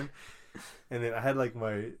was Corn, and then I had like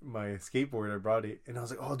my skateboard. I brought it, and I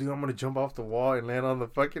was like, "Oh, dude, I'm gonna jump off the wall and land on the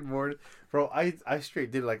fucking board, bro." I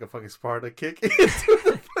straight did like a fucking Sparta kick into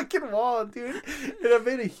the fucking wall, dude, and I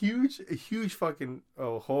made a huge fucking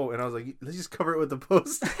hole, and I was like, "Let's just cover it with the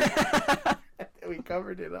post." And we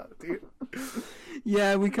covered it up, dude.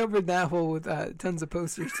 Yeah, we covered that hole with tons of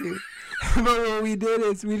posters too. But what we did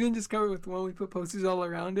is we didn't just cover it with one; we put posters all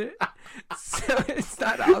around it, so it's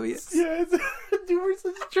not obvious. Yeah, dude, we're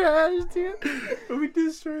such trash, dude. But we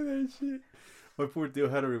destroyed that shit. My poor Theo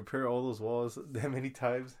had to repair all those walls that many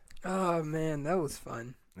times. Oh man, that was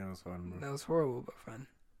fun. That was fun, bro. That was horrible, but fun.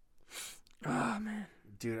 Oh man.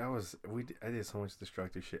 Dude, I did so much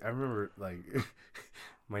destructive shit. I remember like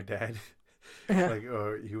my dad, like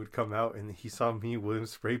he would come out and he saw me William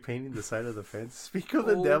spray painting the side of the fence. Speak of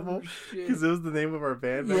the Oh, devil, shit. because it was the name of our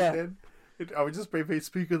band back Yeah. then. And I would just spray paint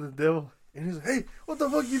 "Speak of the Devil," and he's like, "Hey, what the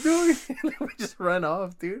fuck you doing?" And then we just run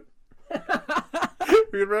off, dude.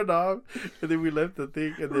 We run off, and then we left the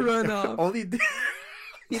thing, and then Run off. only.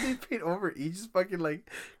 He didn't paint over it. He just fucking like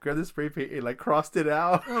grabbed the spray paint and like crossed it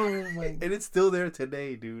out. Oh my. And it's still there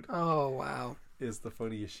today, dude. Oh wow. It's the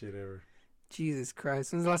funniest shit ever. Jesus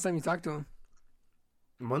Christ. When's the last time you talked to him?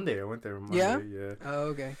 Monday, I went there Monday, Yeah? yeah. Oh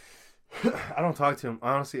okay. I don't talk to him.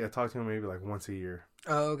 Honestly, I talk to him maybe like once a year.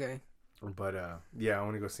 Oh okay. But yeah, I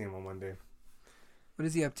want to go see him on Monday. What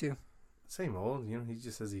is he up to? Same old, you know, he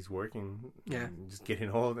just says he's working. Yeah. and just getting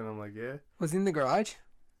old, and I'm like, yeah. Was he in the garage?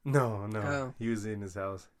 No. Oh. He was in his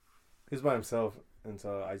house. He was by himself, and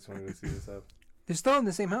so I just wanted to see what's up. They're still in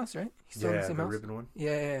the same house, right? He's still in Yeah, the same the house. ribbon one.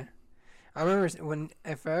 Yeah. I remember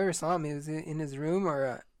if I ever saw him, he was in his room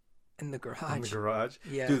or in the garage. In the garage.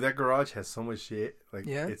 Yeah. Dude, that garage has so much shit. Like,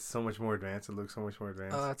 Yeah? it's so much more advanced. It looks so much more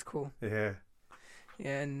advanced. Oh, that's cool. Yeah.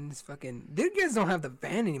 Yeah, and it's fucking. Dude, you guys don't have the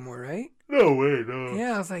van anymore, right? No way, no.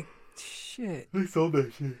 Yeah, I was like, Shit. They sold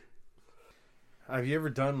that shit. Have you ever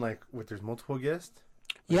done like with there's multiple guests?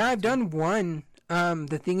 Yeah, I've done one.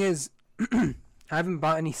 The thing is, I haven't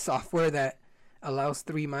bought any software that allows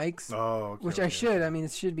 3 mics, Oh, okay, which I should. I mean,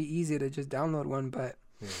 it should be easy to just download one, but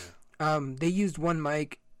Yeah. they used one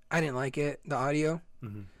mic. I didn't like it, the audio,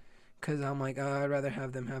 Mhm. because I'm like, I'd rather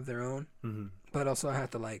have them have their own. Mhm. But also, I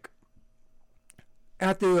have to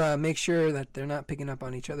make sure that they're not picking up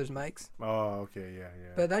on each other's mics. Oh, okay, yeah.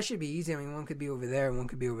 But that should be easy. I mean, one could be over there, and one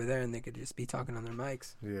could be over there, and they could just be talking on their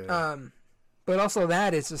mics. Yeah. But also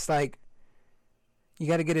that it's just like you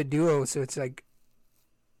got to get a duo, so it's like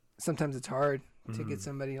sometimes it's hard to get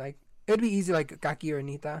somebody like it'd be easy like Kaki or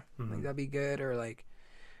Anita, like that'd be good, or like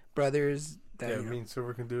brothers. That, Yeah, you know, me and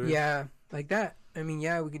Silver can do it. yeah, like that. I mean,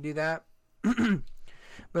 yeah, we could do that. But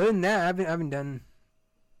other than that, I haven't done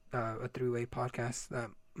a 3-way podcast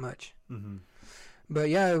that much. Mm-hmm. But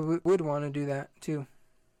yeah, I would want to do that too.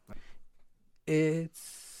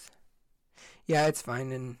 It's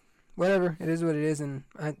fine and whatever. It is what it is, and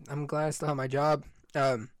I'm glad I still have my job.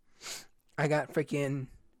 I got freaking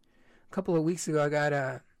a couple of weeks ago. I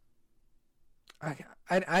got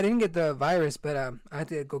I didn't get the virus, but I had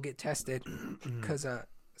to go get tested because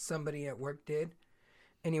somebody at work did.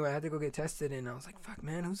 Anyway, I had to go get tested, and I was like, "Fuck,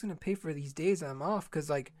 man, who's gonna pay for these days I'm off?" Because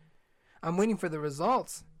like, I'm waiting for the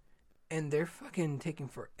results, and they're fucking taking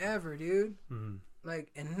forever, dude. Mm-hmm.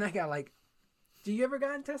 Like, and then I got like, do you ever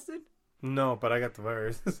gotten tested? No, but I got the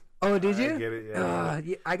virus. Oh, did you? I get it, yeah.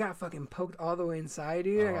 Yeah, I got fucking poked all the way inside,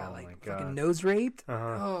 dude. I got Oh, my like God. fucking nose raped.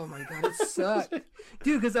 Uh-huh. Oh my god, it sucked,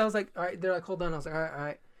 dude. Because I was like, all right, they're like, hold on. I was like, all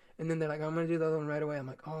right. And then they're like, I'm gonna do the other one right away. I'm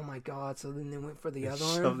like, oh my god. So then they went for the other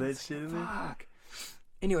one. Shove that shit in there. Fuck.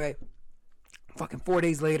 Anyway, fucking 4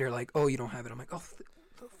 days later, like, oh, you don't have it. I'm like, oh,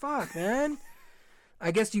 the fuck, man.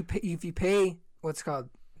 I guess you pay, if you pay, what's it called,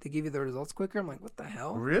 they give you the results quicker. I'm like, what the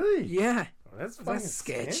hell? Really? Yeah. Oh, that's fucking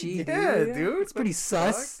sketchy, sketchy. dude. Yeah, dude. It's pretty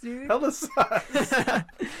sus, dude. Hella sus.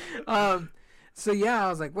 So yeah, I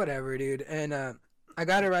was like, whatever, dude. And I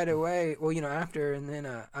got it right away. Well, after, and then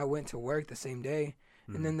I went to work the same day.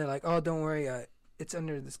 And then they're like, oh, don't worry, it's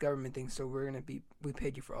under this government thing, so we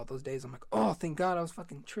paid you for all those days. I'm like, oh, thank God. I was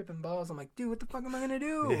fucking tripping balls. I'm like, dude, what the fuck am I gonna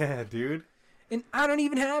do? Yeah, dude. And I don't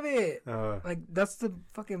even have it. Uh, Like, that's the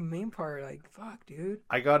fucking main part. Like, fuck, dude.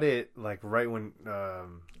 I got it like right when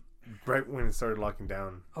it started locking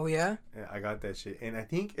down. Oh yeah. Yeah, I got that shit, and I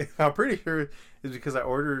think I'm pretty sure it's because I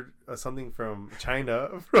ordered something from China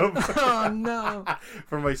from Oh no.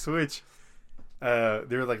 from my Switch. They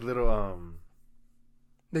were like little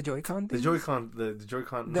The Joy-Con the thing? Joy-Con the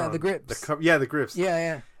Joy-Con The grips. the grips.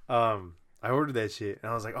 Yeah. I ordered that shit, and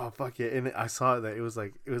I was like, oh fuck it, and I saw that it was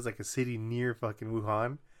like a city near fucking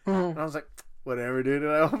Wuhan, and I was like, whatever, dude.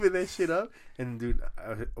 And I opened that shit up, and dude,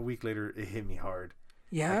 a week later it hit me hard.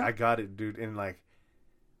 Yeah. Like, I got it, dude, and like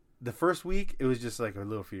the first week it was just like a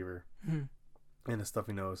little fever and a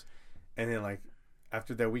stuffy nose, and then like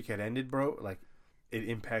after that week had ended, bro, like it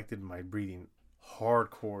impacted my breathing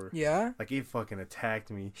hardcore. Yeah. Like it fucking attacked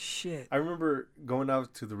me. Shit. I remember going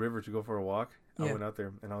out to the river to go for a walk. I Yeah. went out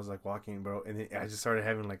there and I was like walking, bro, and then I just started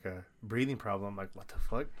having like a breathing problem. I'm like, what the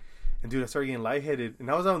fuck? And dude, I started getting lightheaded, and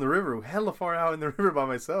I was out in the river, hella far out in the river by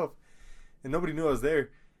myself, and nobody knew I was there.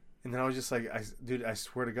 And then I was just like, I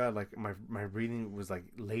swear to God, like my breathing was like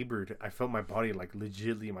labored. I felt my body like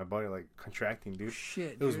legitly, my body like contracting, dude.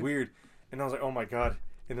 Shit. It was dude. weird, and I was like, oh my God.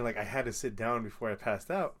 And then like I had to sit down before I passed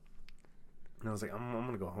out, and I was like, I'm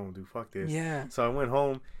gonna go home, dude. Fuck this. Yeah. So I went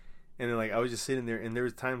home, and then like I was just sitting there, and there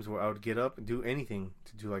was times where I would get up and do anything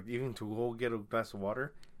to do, like even to go get a glass of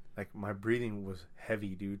water. Like my breathing was heavy,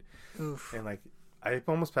 dude. Oof. And like I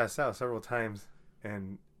almost passed out several times,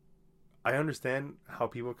 and I understand how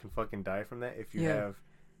people can fucking die from that if you Yeah. have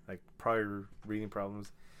like prior breathing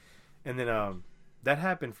problems. And then that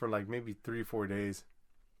happened for like maybe 3 or 4 days.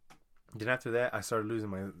 Then after that, I started losing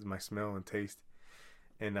my smell and taste,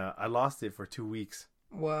 and I lost it for 2 weeks.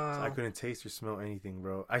 Wow. So I couldn't taste or smell anything,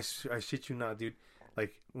 bro. I shit you not, dude.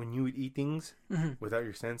 Like when you would eat things without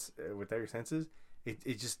your senses,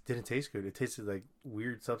 it just didn't taste good. It tasted like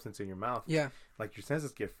weird substance in your mouth. Yeah. Like your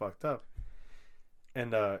senses get fucked up.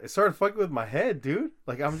 And it started fucking with my head, dude.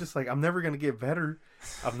 Like I'm just like, I'm never gonna get better.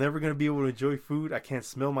 I'm never gonna be able to enjoy food. I can't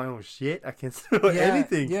smell my own shit. I can't smell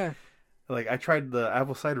anything. Yeah. Like I tried the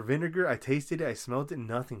apple cider vinegar. I tasted it. I smelled it.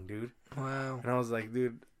 Nothing, dude. Wow. And I was like,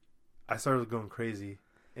 dude, I started going crazy.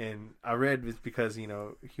 And I read it's because,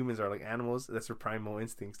 humans are like animals. That's their primal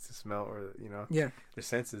instincts to smell or, Yeah. their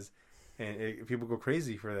senses. And people go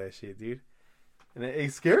crazy for that shit, dude. And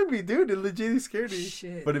it scared me, dude. It legitimately scared me.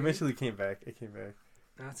 Shit, But dude. eventually it came back. It came back.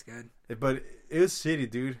 That's good. But it was shitty,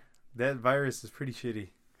 dude. That virus is pretty shitty.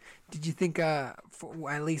 Did you think for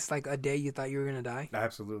at least like a day you thought you were gonna die?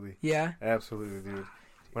 Absolutely. Yeah. Absolutely, dude.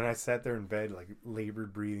 When I sat there in bed, like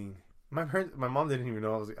labored breathing, my mom didn't even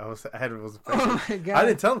know I was infected. Oh my god. I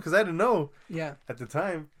didn't tell them because I didn't know Yeah. at the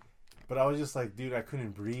time. But I was just like, dude, I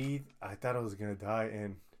couldn't breathe. I thought I was gonna die,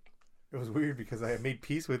 and it was weird because I made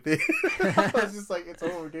peace with it. I was just like, it's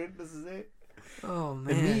over, dude. This is it. Oh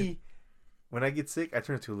man. And me, when I get sick, I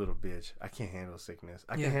turn into a little bitch. I can't handle sickness.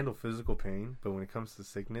 I Yeah. can handle physical pain, but when it comes to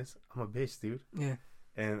sickness, I'm a bitch, dude. Yeah.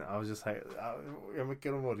 And I was just like, I'm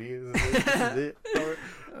gonna morir. This is it.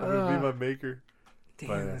 I'm gonna be my maker. Damn,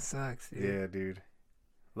 But, that sucks, dude. Yeah, dude.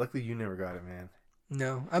 Luckily, you never got it, man.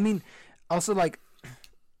 No, I mean, also like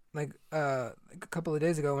a couple of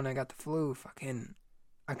days ago when I got the flu, fucking,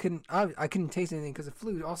 I couldn't taste anything because the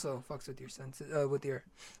flu also fucks with your senses, with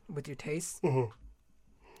your taste.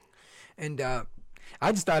 And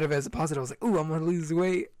I just thought of it as a positive. I was like, ooh, I'm gonna lose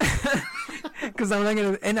weight because I'm not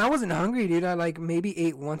gonna. And I wasn't hungry, dude. I like maybe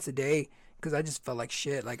ate once a day because I just felt like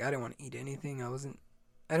shit. Like I didn't want to eat anything. I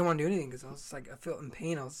didn't want to do anything because I was just like, I felt in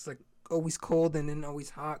pain. I was just like always cold and then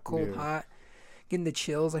always hot, cold, Yeah. hot, getting the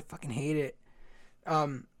chills. I fucking hate it.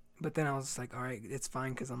 But then I was just like, all right, it's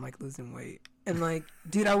fine because I'm like losing weight. And like,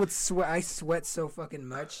 dude, I sweat so fucking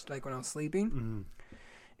much like when I was sleeping, Mm-hmm.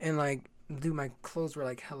 and like, dude, my clothes were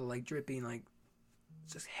like hella like dripping, like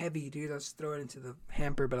just heavy, dude. I was throwing it into the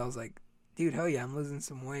hamper, but I was like, dude, hell yeah, I'm losing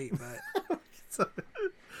some weight, but.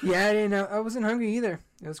 Yeah, I didn't know. I wasn't hungry either.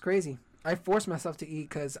 It was crazy. I forced myself to eat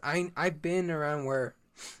because I've been around where,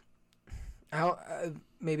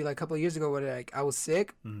 maybe like a couple of years ago, where like I was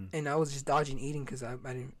sick and I was just dodging eating because I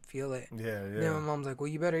didn't feel it. Yeah, yeah. Then my mom's like, "Well,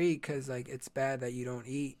 you better eat because like it's bad that you don't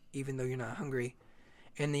eat even though you're not hungry."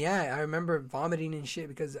 And yeah, I remember vomiting and shit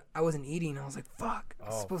because I wasn't eating. I was like, "Fuck,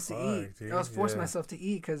 I'm supposed to eat." Dude. I was forcing Yeah. myself to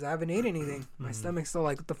eat because I haven't ate anything. My stomach's still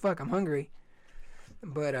like, "What the fuck? I'm hungry."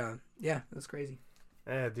 But yeah, it was crazy.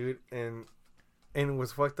 Yeah, dude, and it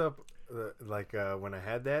was fucked up. When I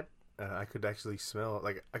had that, I could actually smell.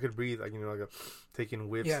 Like I could breathe. Like taking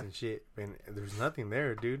whiffs Yeah. and shit. And there's nothing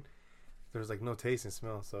there, dude. There was like no taste and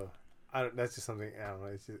smell. So that's just something. I don't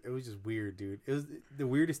know. It was just weird, dude. It was the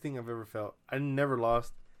weirdest thing I've ever felt. I never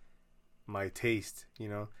lost my taste. You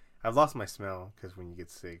know, I've lost my smell because when you get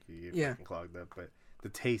sick, you get fucking clogged up. But the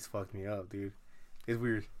taste fucked me up, dude. It's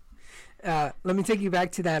weird. Let me take you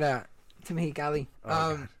back to that to Mexicali.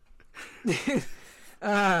 Oh,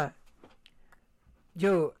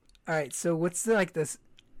 Yo, all right. So what's this?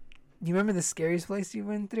 Do you remember the scariest place you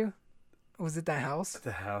went through? Was it that house?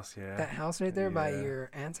 The house, yeah. That house right there by Yeah. your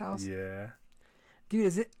aunt's house? Yeah. Dude,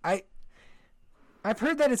 is it? I've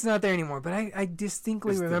heard that it's not there anymore, but I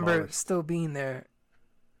distinctly It's remember demolished. still being there.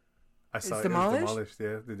 I saw it. demolished? It was demolished,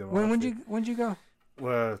 yeah. They demolished When'd you go?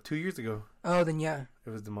 Well, 2 years ago, Oh, then yeah. it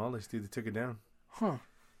was demolished, dude. They took it down. Huh.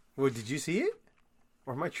 Well, did you see it?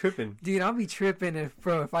 Or am I tripping? Dude, I'll be tripping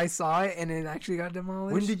if I saw it and it actually got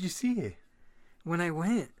demolished. When did you see it? When I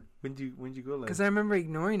went. When'd you go? Like? Because I remember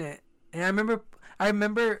ignoring it. And I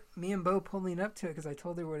remember me and Bo pulling up to it because I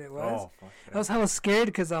told her what it was. Oh, fuck I was hella scared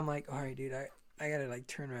because I'm like, all right, dude, I gotta like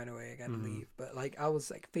turn right away. I gotta Mm-hmm. leave. But like I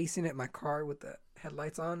was like facing it in my car with the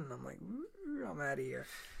headlights on, and I'm like, I'm out of here.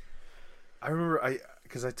 I remember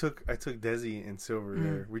because I took Desi and Silver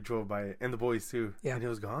there. We drove by it, and the boys too. Yeah. And it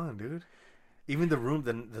was gone, dude. Even the room,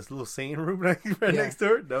 this little Saiyan room right Yeah. next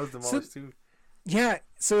door, that was demolished too. Yeah,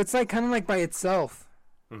 so it's like kind of like by itself,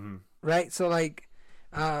 Mm-hmm. right? So like,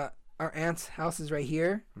 our aunt's house is right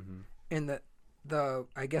here, Mm-hmm. and the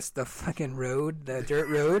I guess the fucking road, the dirt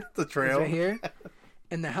road, The is trail. right here,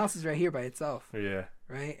 and the house is right here by itself, Yeah.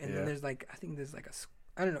 right? And Yeah. then there's like I think there's like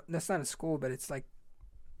I don't know, that's not a school, but it's like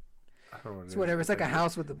I don't know what it it's is. whatever. It's like a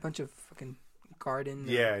house with a bunch of fucking garden,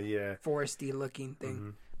 Yeah, yeah. foresty looking thing.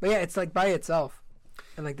 Mhm. But yeah, it's like by itself,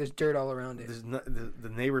 and like there's dirt all around it. There's not, the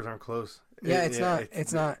neighbors aren't close. Yeah, it's not.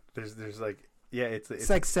 It's not. There's like it's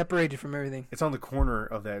like separated from everything. it's on the corner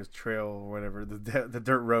of that trail or whatever, the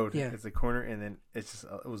dirt road. Yeah. It's the corner, and then it's just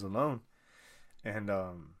it was alone. And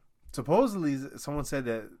supposedly someone said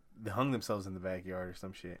that they hung themselves in the backyard or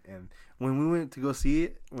some shit. And when we went to go see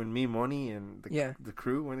it, when me, Moni, and the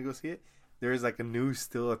crew went to go see it, there is like a noose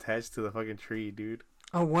still attached to the fucking tree, dude.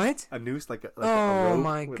 Oh what? A noose like a Oh rope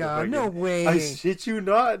my with a god! fucking- No way! I shit you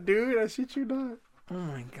not, dude. I shit you not. Oh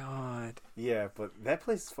my god! Yeah, but that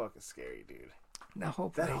place is fucking scary, dude. That whole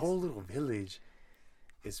place. That whole little village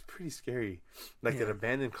is pretty scary. Like Yeah. that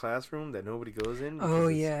abandoned classroom that nobody goes in. Oh because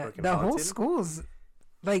it's yeah, fucking the whole haunted. school's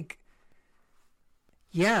like.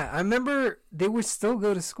 Yeah, I remember they would still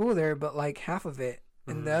go to school there, but like half of it,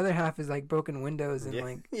 and the other half is like broken windows and Yeah,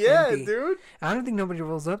 like yeah, empty. dude. I don't think nobody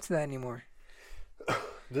rolls up to that anymore.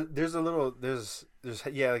 There's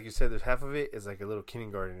yeah, like you said, there's half of it is like a little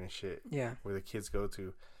kindergarten and shit Yeah. where the kids go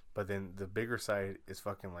to, but then the bigger side is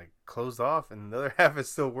fucking like closed off, and the other half is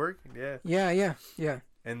still working. Yeah. Yeah.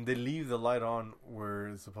 And they leave the light on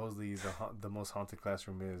where supposedly the most haunted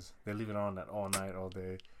classroom is. They leave it on that all night, all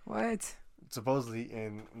day. What? Supposedly,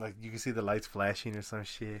 and like you can see the lights flashing or some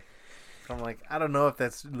shit. I'm like, I don't know if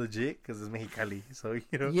that's legit because it's Mexicali, so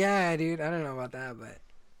you know. Yeah, dude. I don't know about that, but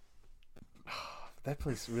That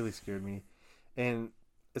place really scared me, and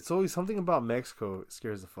it's always something about Mexico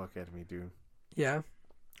scares the fuck out of me, dude. yeah.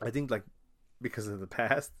 I think like because of the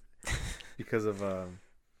past, because of I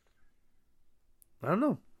don't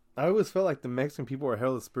know. I always felt like the Mexican people are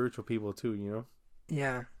hella spiritual people too, you know.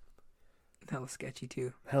 Yeah. Hella sketchy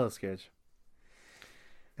too. Hella sketch.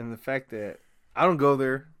 And the fact that I don't go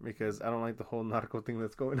there because I don't like the whole nautical thing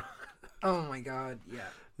that's going on. Oh my god. Yeah.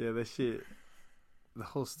 Yeah, that shit. The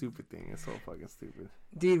whole stupid thing is so fucking stupid.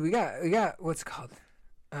 Dude, we got what's it called?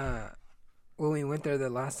 When we went there the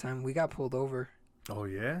last time, we got pulled over. Oh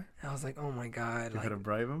yeah? I was like, oh my god. You Like, had to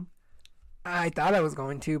bribe him? I thought I was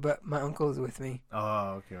going to, but my uncle was with me.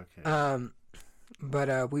 Oh, okay.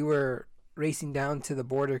 But we were racing down to the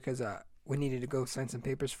border because we needed to go sign some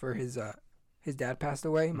papers for his dad passed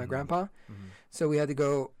away, my grandpa. Mm-hmm. So we had to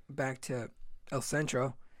go back to El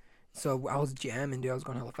Centro. So I was jamming, dude. I was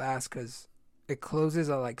going hella fast because it closes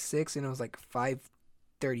at like 6 and it was like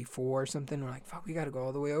 5:34 or something. We're like, fuck, we got to go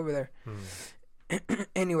all the way over there.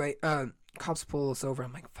 Anyway, cops pull us over.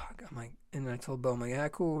 I'm like, fuck. I'm like, and I told Bo, I'm like, yeah,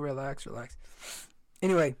 cool, relax.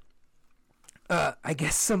 Anyway, I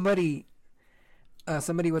guess somebody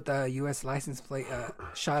with a U.S. license plate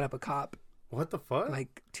shot up a cop What the fuck?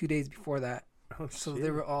 like 2 days before that. Oh, So shit.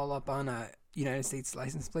 they were all up on a United States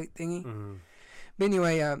license plate thingy. Mhm. But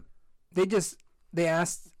anyway, they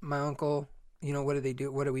asked my uncle, you know, what do they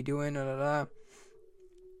do? What are we doing? Da, da, da.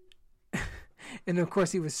 And of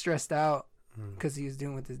course he was stressed out because he was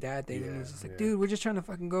doing with his dad thing. And he was just like, dude, we're just trying to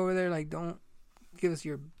fucking go over there. Like, don't give us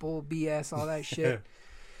your bull BS, all that shit.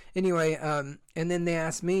 Anyway, and then they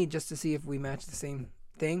asked me just to see if we matched the same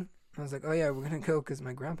thing. I was like, oh yeah, we're gonna go because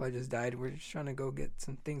my grandpa just died. We're just trying to go get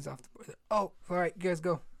some things off the board. Oh, all right, you guys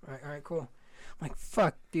go. All right, cool. I'm like,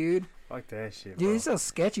 fuck, dude. Fuck that shit, Dude, bro. it's so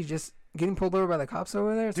sketchy just getting pulled over by the cops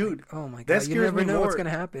over there. It's Dude, like, oh my that god, you scares never me know what's more. gonna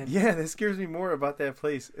happen. Yeah, that scares me more about that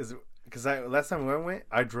place is because last time I went,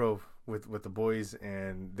 I drove with the boys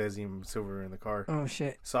and Desi and Silver in the car, Oh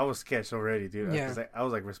shit. so I was sketched already, dude. Yeah. Because I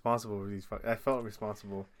was like responsible for these. I felt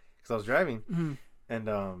responsible because I was driving, Mhm.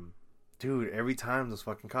 and dude, every time those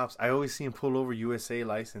fucking cops, I always see them pull over USA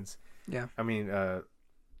license. Yeah. I mean,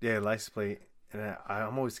 license plate, and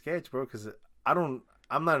I'm always sketched, bro, because I'm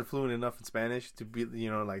not fluent enough in Spanish to be,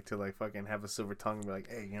 you know, like to like fucking have a silver tongue and be like,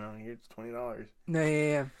 hey, you know, here's $20. No,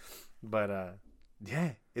 yeah. But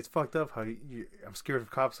yeah, it's fucked up how I'm scared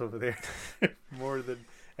of cops over there more than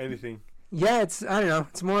anything. Yeah, I don't know.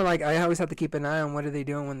 It's more like I always have to keep an eye on what are they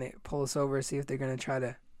doing when they pull us over, see if they're gonna try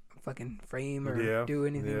to fucking frame or do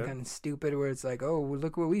anything kind of stupid where it's like, oh, well,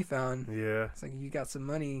 look what we found. Yeah. It's like, you got some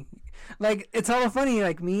money. Like, it's all funny.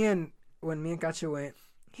 Like, when me and Gacha went,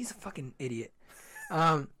 he's a fucking idiot.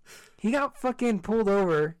 He got fucking pulled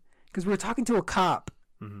over because we were talking to a cop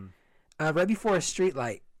right before a street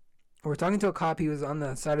light. We're talking to a cop. He was on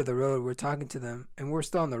the side of the road. We're talking to them, and we're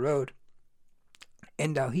still on the road.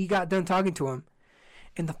 And he got done talking to him,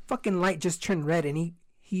 and the fucking light just turned red, and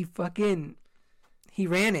he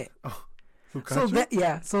ran it. Oh, who got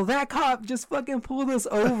you? So that cop just fucking pulled us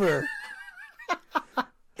over.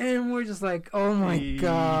 And we're just like, oh my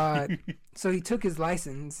god. So he took his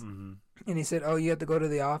license and he said, oh, you have to go to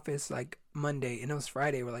the office like Monday. And it was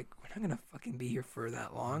Friday. We're like, we're not going to fucking be here for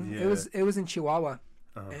that long. Yeah. It was in Chihuahua.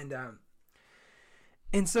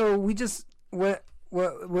 And so we just, what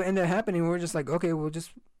ended up happening, we were just like, okay, we'll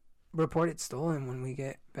just report it stolen when we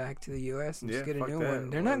get back to the U.S. and just get a new one.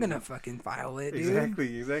 They're not going to fucking file it, dude.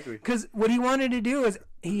 Exactly. Because what he wanted to do is,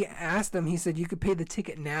 he asked them, he said, you could pay the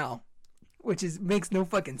ticket now, which makes no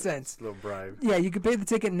fucking sense. Little bribe. Yeah, you could pay the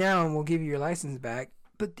ticket now and we'll give you your license back.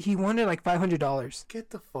 But he wanted like $500. Get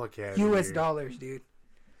the fuck out of U.S. here. dollars, dude.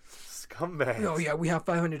 Scumbag. Oh, yeah, we have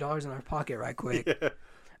 $500 in our pocket right quick.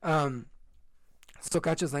 So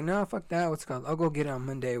Gacha's like, no, fuck that. What's it called? I'll go get it on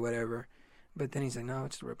Monday, whatever. But then he's like, no,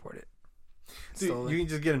 just report it. Dude, Stolen. you can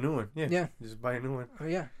just get a new one. Yeah. Yeah. Just buy a new one. Oh,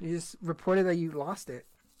 yeah. You just reported that you lost it.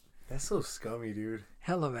 That's so scummy, dude.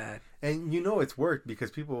 Hella bad. And you know it's worked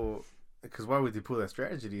because why would they pull that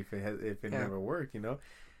strategy if it never worked, you know?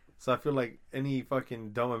 So I feel like any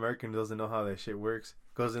fucking dumb American doesn't know how that shit works.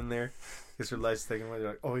 Goes in there, gets their license taken away. They're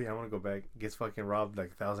like, oh yeah, I want to go back. Gets fucking robbed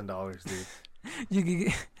like $1,000, dude. You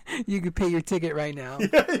could You could pay your ticket right now.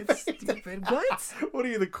 Yeah. It's stupid. What? What are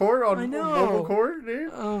you, the court on I know. mobile court, dude?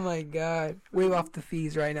 Oh my god. Waive off the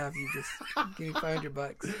fees right now if you just give me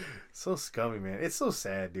 $500. So scummy, man. It's so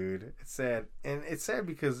sad, dude. It's sad, and it's sad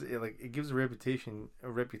because it gives a reputation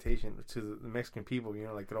to the Mexican people. You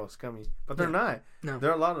know, like they're all scummy, but they're not. No.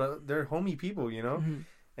 They're homey people. You know, Mhm.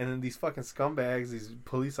 and then these fucking scumbags, these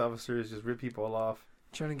police officers, just rip people off.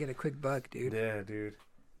 Trying to get a quick buck, dude. Yeah, dude.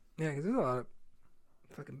 Yeah, because there's a lot of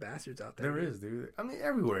fucking bastards out there. There dude. is, dude. I mean,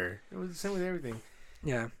 everywhere. It was the same with everything.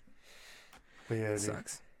 Yeah, But yeah, it dude.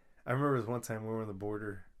 sucks. I remember this one time we were on the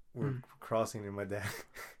border. We were Mm. crossing, and my dad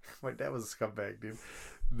was a scumbag, dude.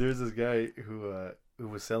 There's this guy who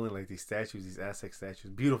was selling like these statues, these Aztec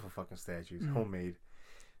statues, beautiful fucking statues, Mm. homemade.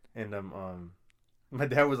 And my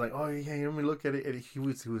dad was like, "Oh yeah, let me look at it." And he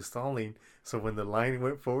was stalling, so when the line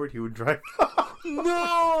went forward, he would drive.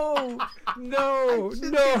 No, no,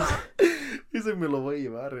 no. He's like, "Me lo voy a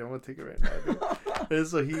llevar. I'm gonna take it right now." Dude. And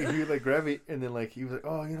so he would like grab it, and then like he was like,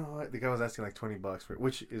 "Oh, you know what?" The guy was asking like $20 for it,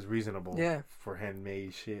 which is reasonable. Yeah. For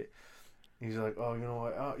handmade shit. He's like, "Oh, you know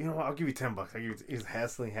what? I'll give you $10. He's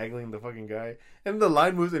haggling the fucking guy, and the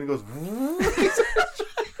line moves, and he goes.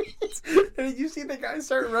 And you see the guy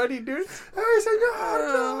start running, dude. I said,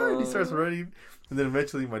 no. And he starts running, and then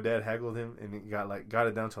eventually my dad haggled him, and he got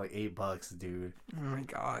it down to like $8, dude. Oh my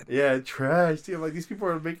god. Yeah, trash, dude. Like these people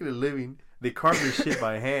are making a living. They carve their shit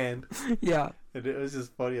by hand, Yeah. and it was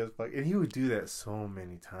just funny as fuck. And he would do that so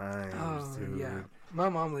many times, Oh dude. yeah. My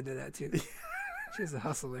mom would do that too. She's a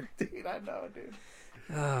hustler. Dude, I know, dude.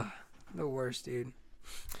 The worst, dude.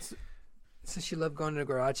 So she loved going to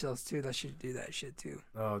garage sales too. That should do that shit too.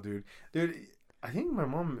 Oh, dude. I think your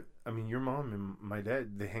mom and my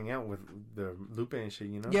dad, they hang out with the Lupe and shit,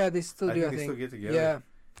 you know? Yeah, they still do. I they think. still get together. Yeah,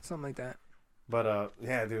 something like that. But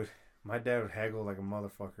yeah, dude, my dad would haggle like a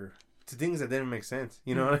motherfucker to things that didn't make sense.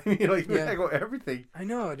 You know what I mean? Like he would Yeah. haggle everything. I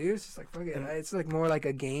know, dude. It's just like fuck it. And- It's like more like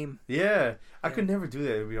a game. Yeah, I Yeah. could never do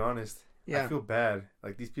that, to be honest. Yeah. I feel bad.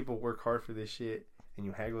 Like these people work hard for this shit, and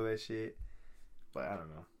you haggle that shit. But I don't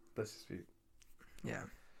know. Let's just be. Yeah.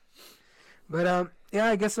 But yeah,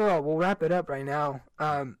 I guess we'll wrap it up right now.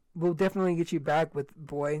 We'll definitely get you back with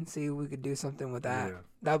Boy and see if we could do something with that. Yeah.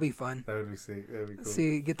 That'll be fun. That would be sick. That would be cool.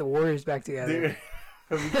 See, get the Warriors back together. Dude,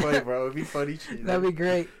 that'd be funny, bro. It'd be funny shit. That'd be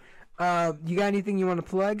great. You got anything you want to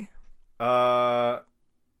plug?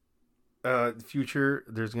 Future.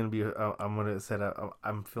 There's gonna be. I'm gonna set up.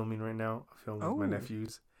 I'm filming right now. I'm filming with my Oh.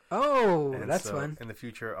 nephews. Oh, And that's so, fun. In the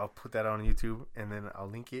future, I'll put that on YouTube, and then I'll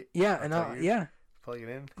link it. Yeah, I'll and tell I'll you. yeah, Plug it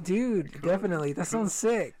in. dude, Cool. definitely. That sounds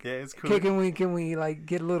sick. Yeah, it's cool. Okay, can we like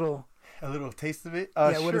get a little? A little taste of it.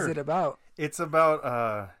 Yeah, Sure. what is it about? It's about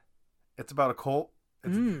a cult.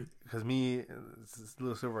 Mm. Because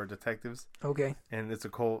Little Silver are detectives, Okay. and it's a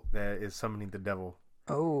cult that is summoning the devil.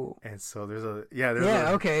 Oh. And so there's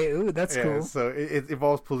Okay. Ooh, that's cool. So it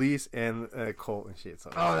involves police and cult and shit. So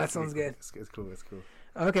Oh, that it's sounds cool. good. It's cool. It's cool.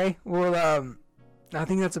 Okay. Well, I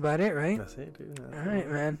think that's about it, right? That's it, dude. All right,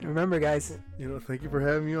 man. Remember, guys, Thank you for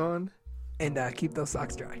having me on. and keep those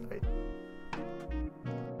socks dry. Right.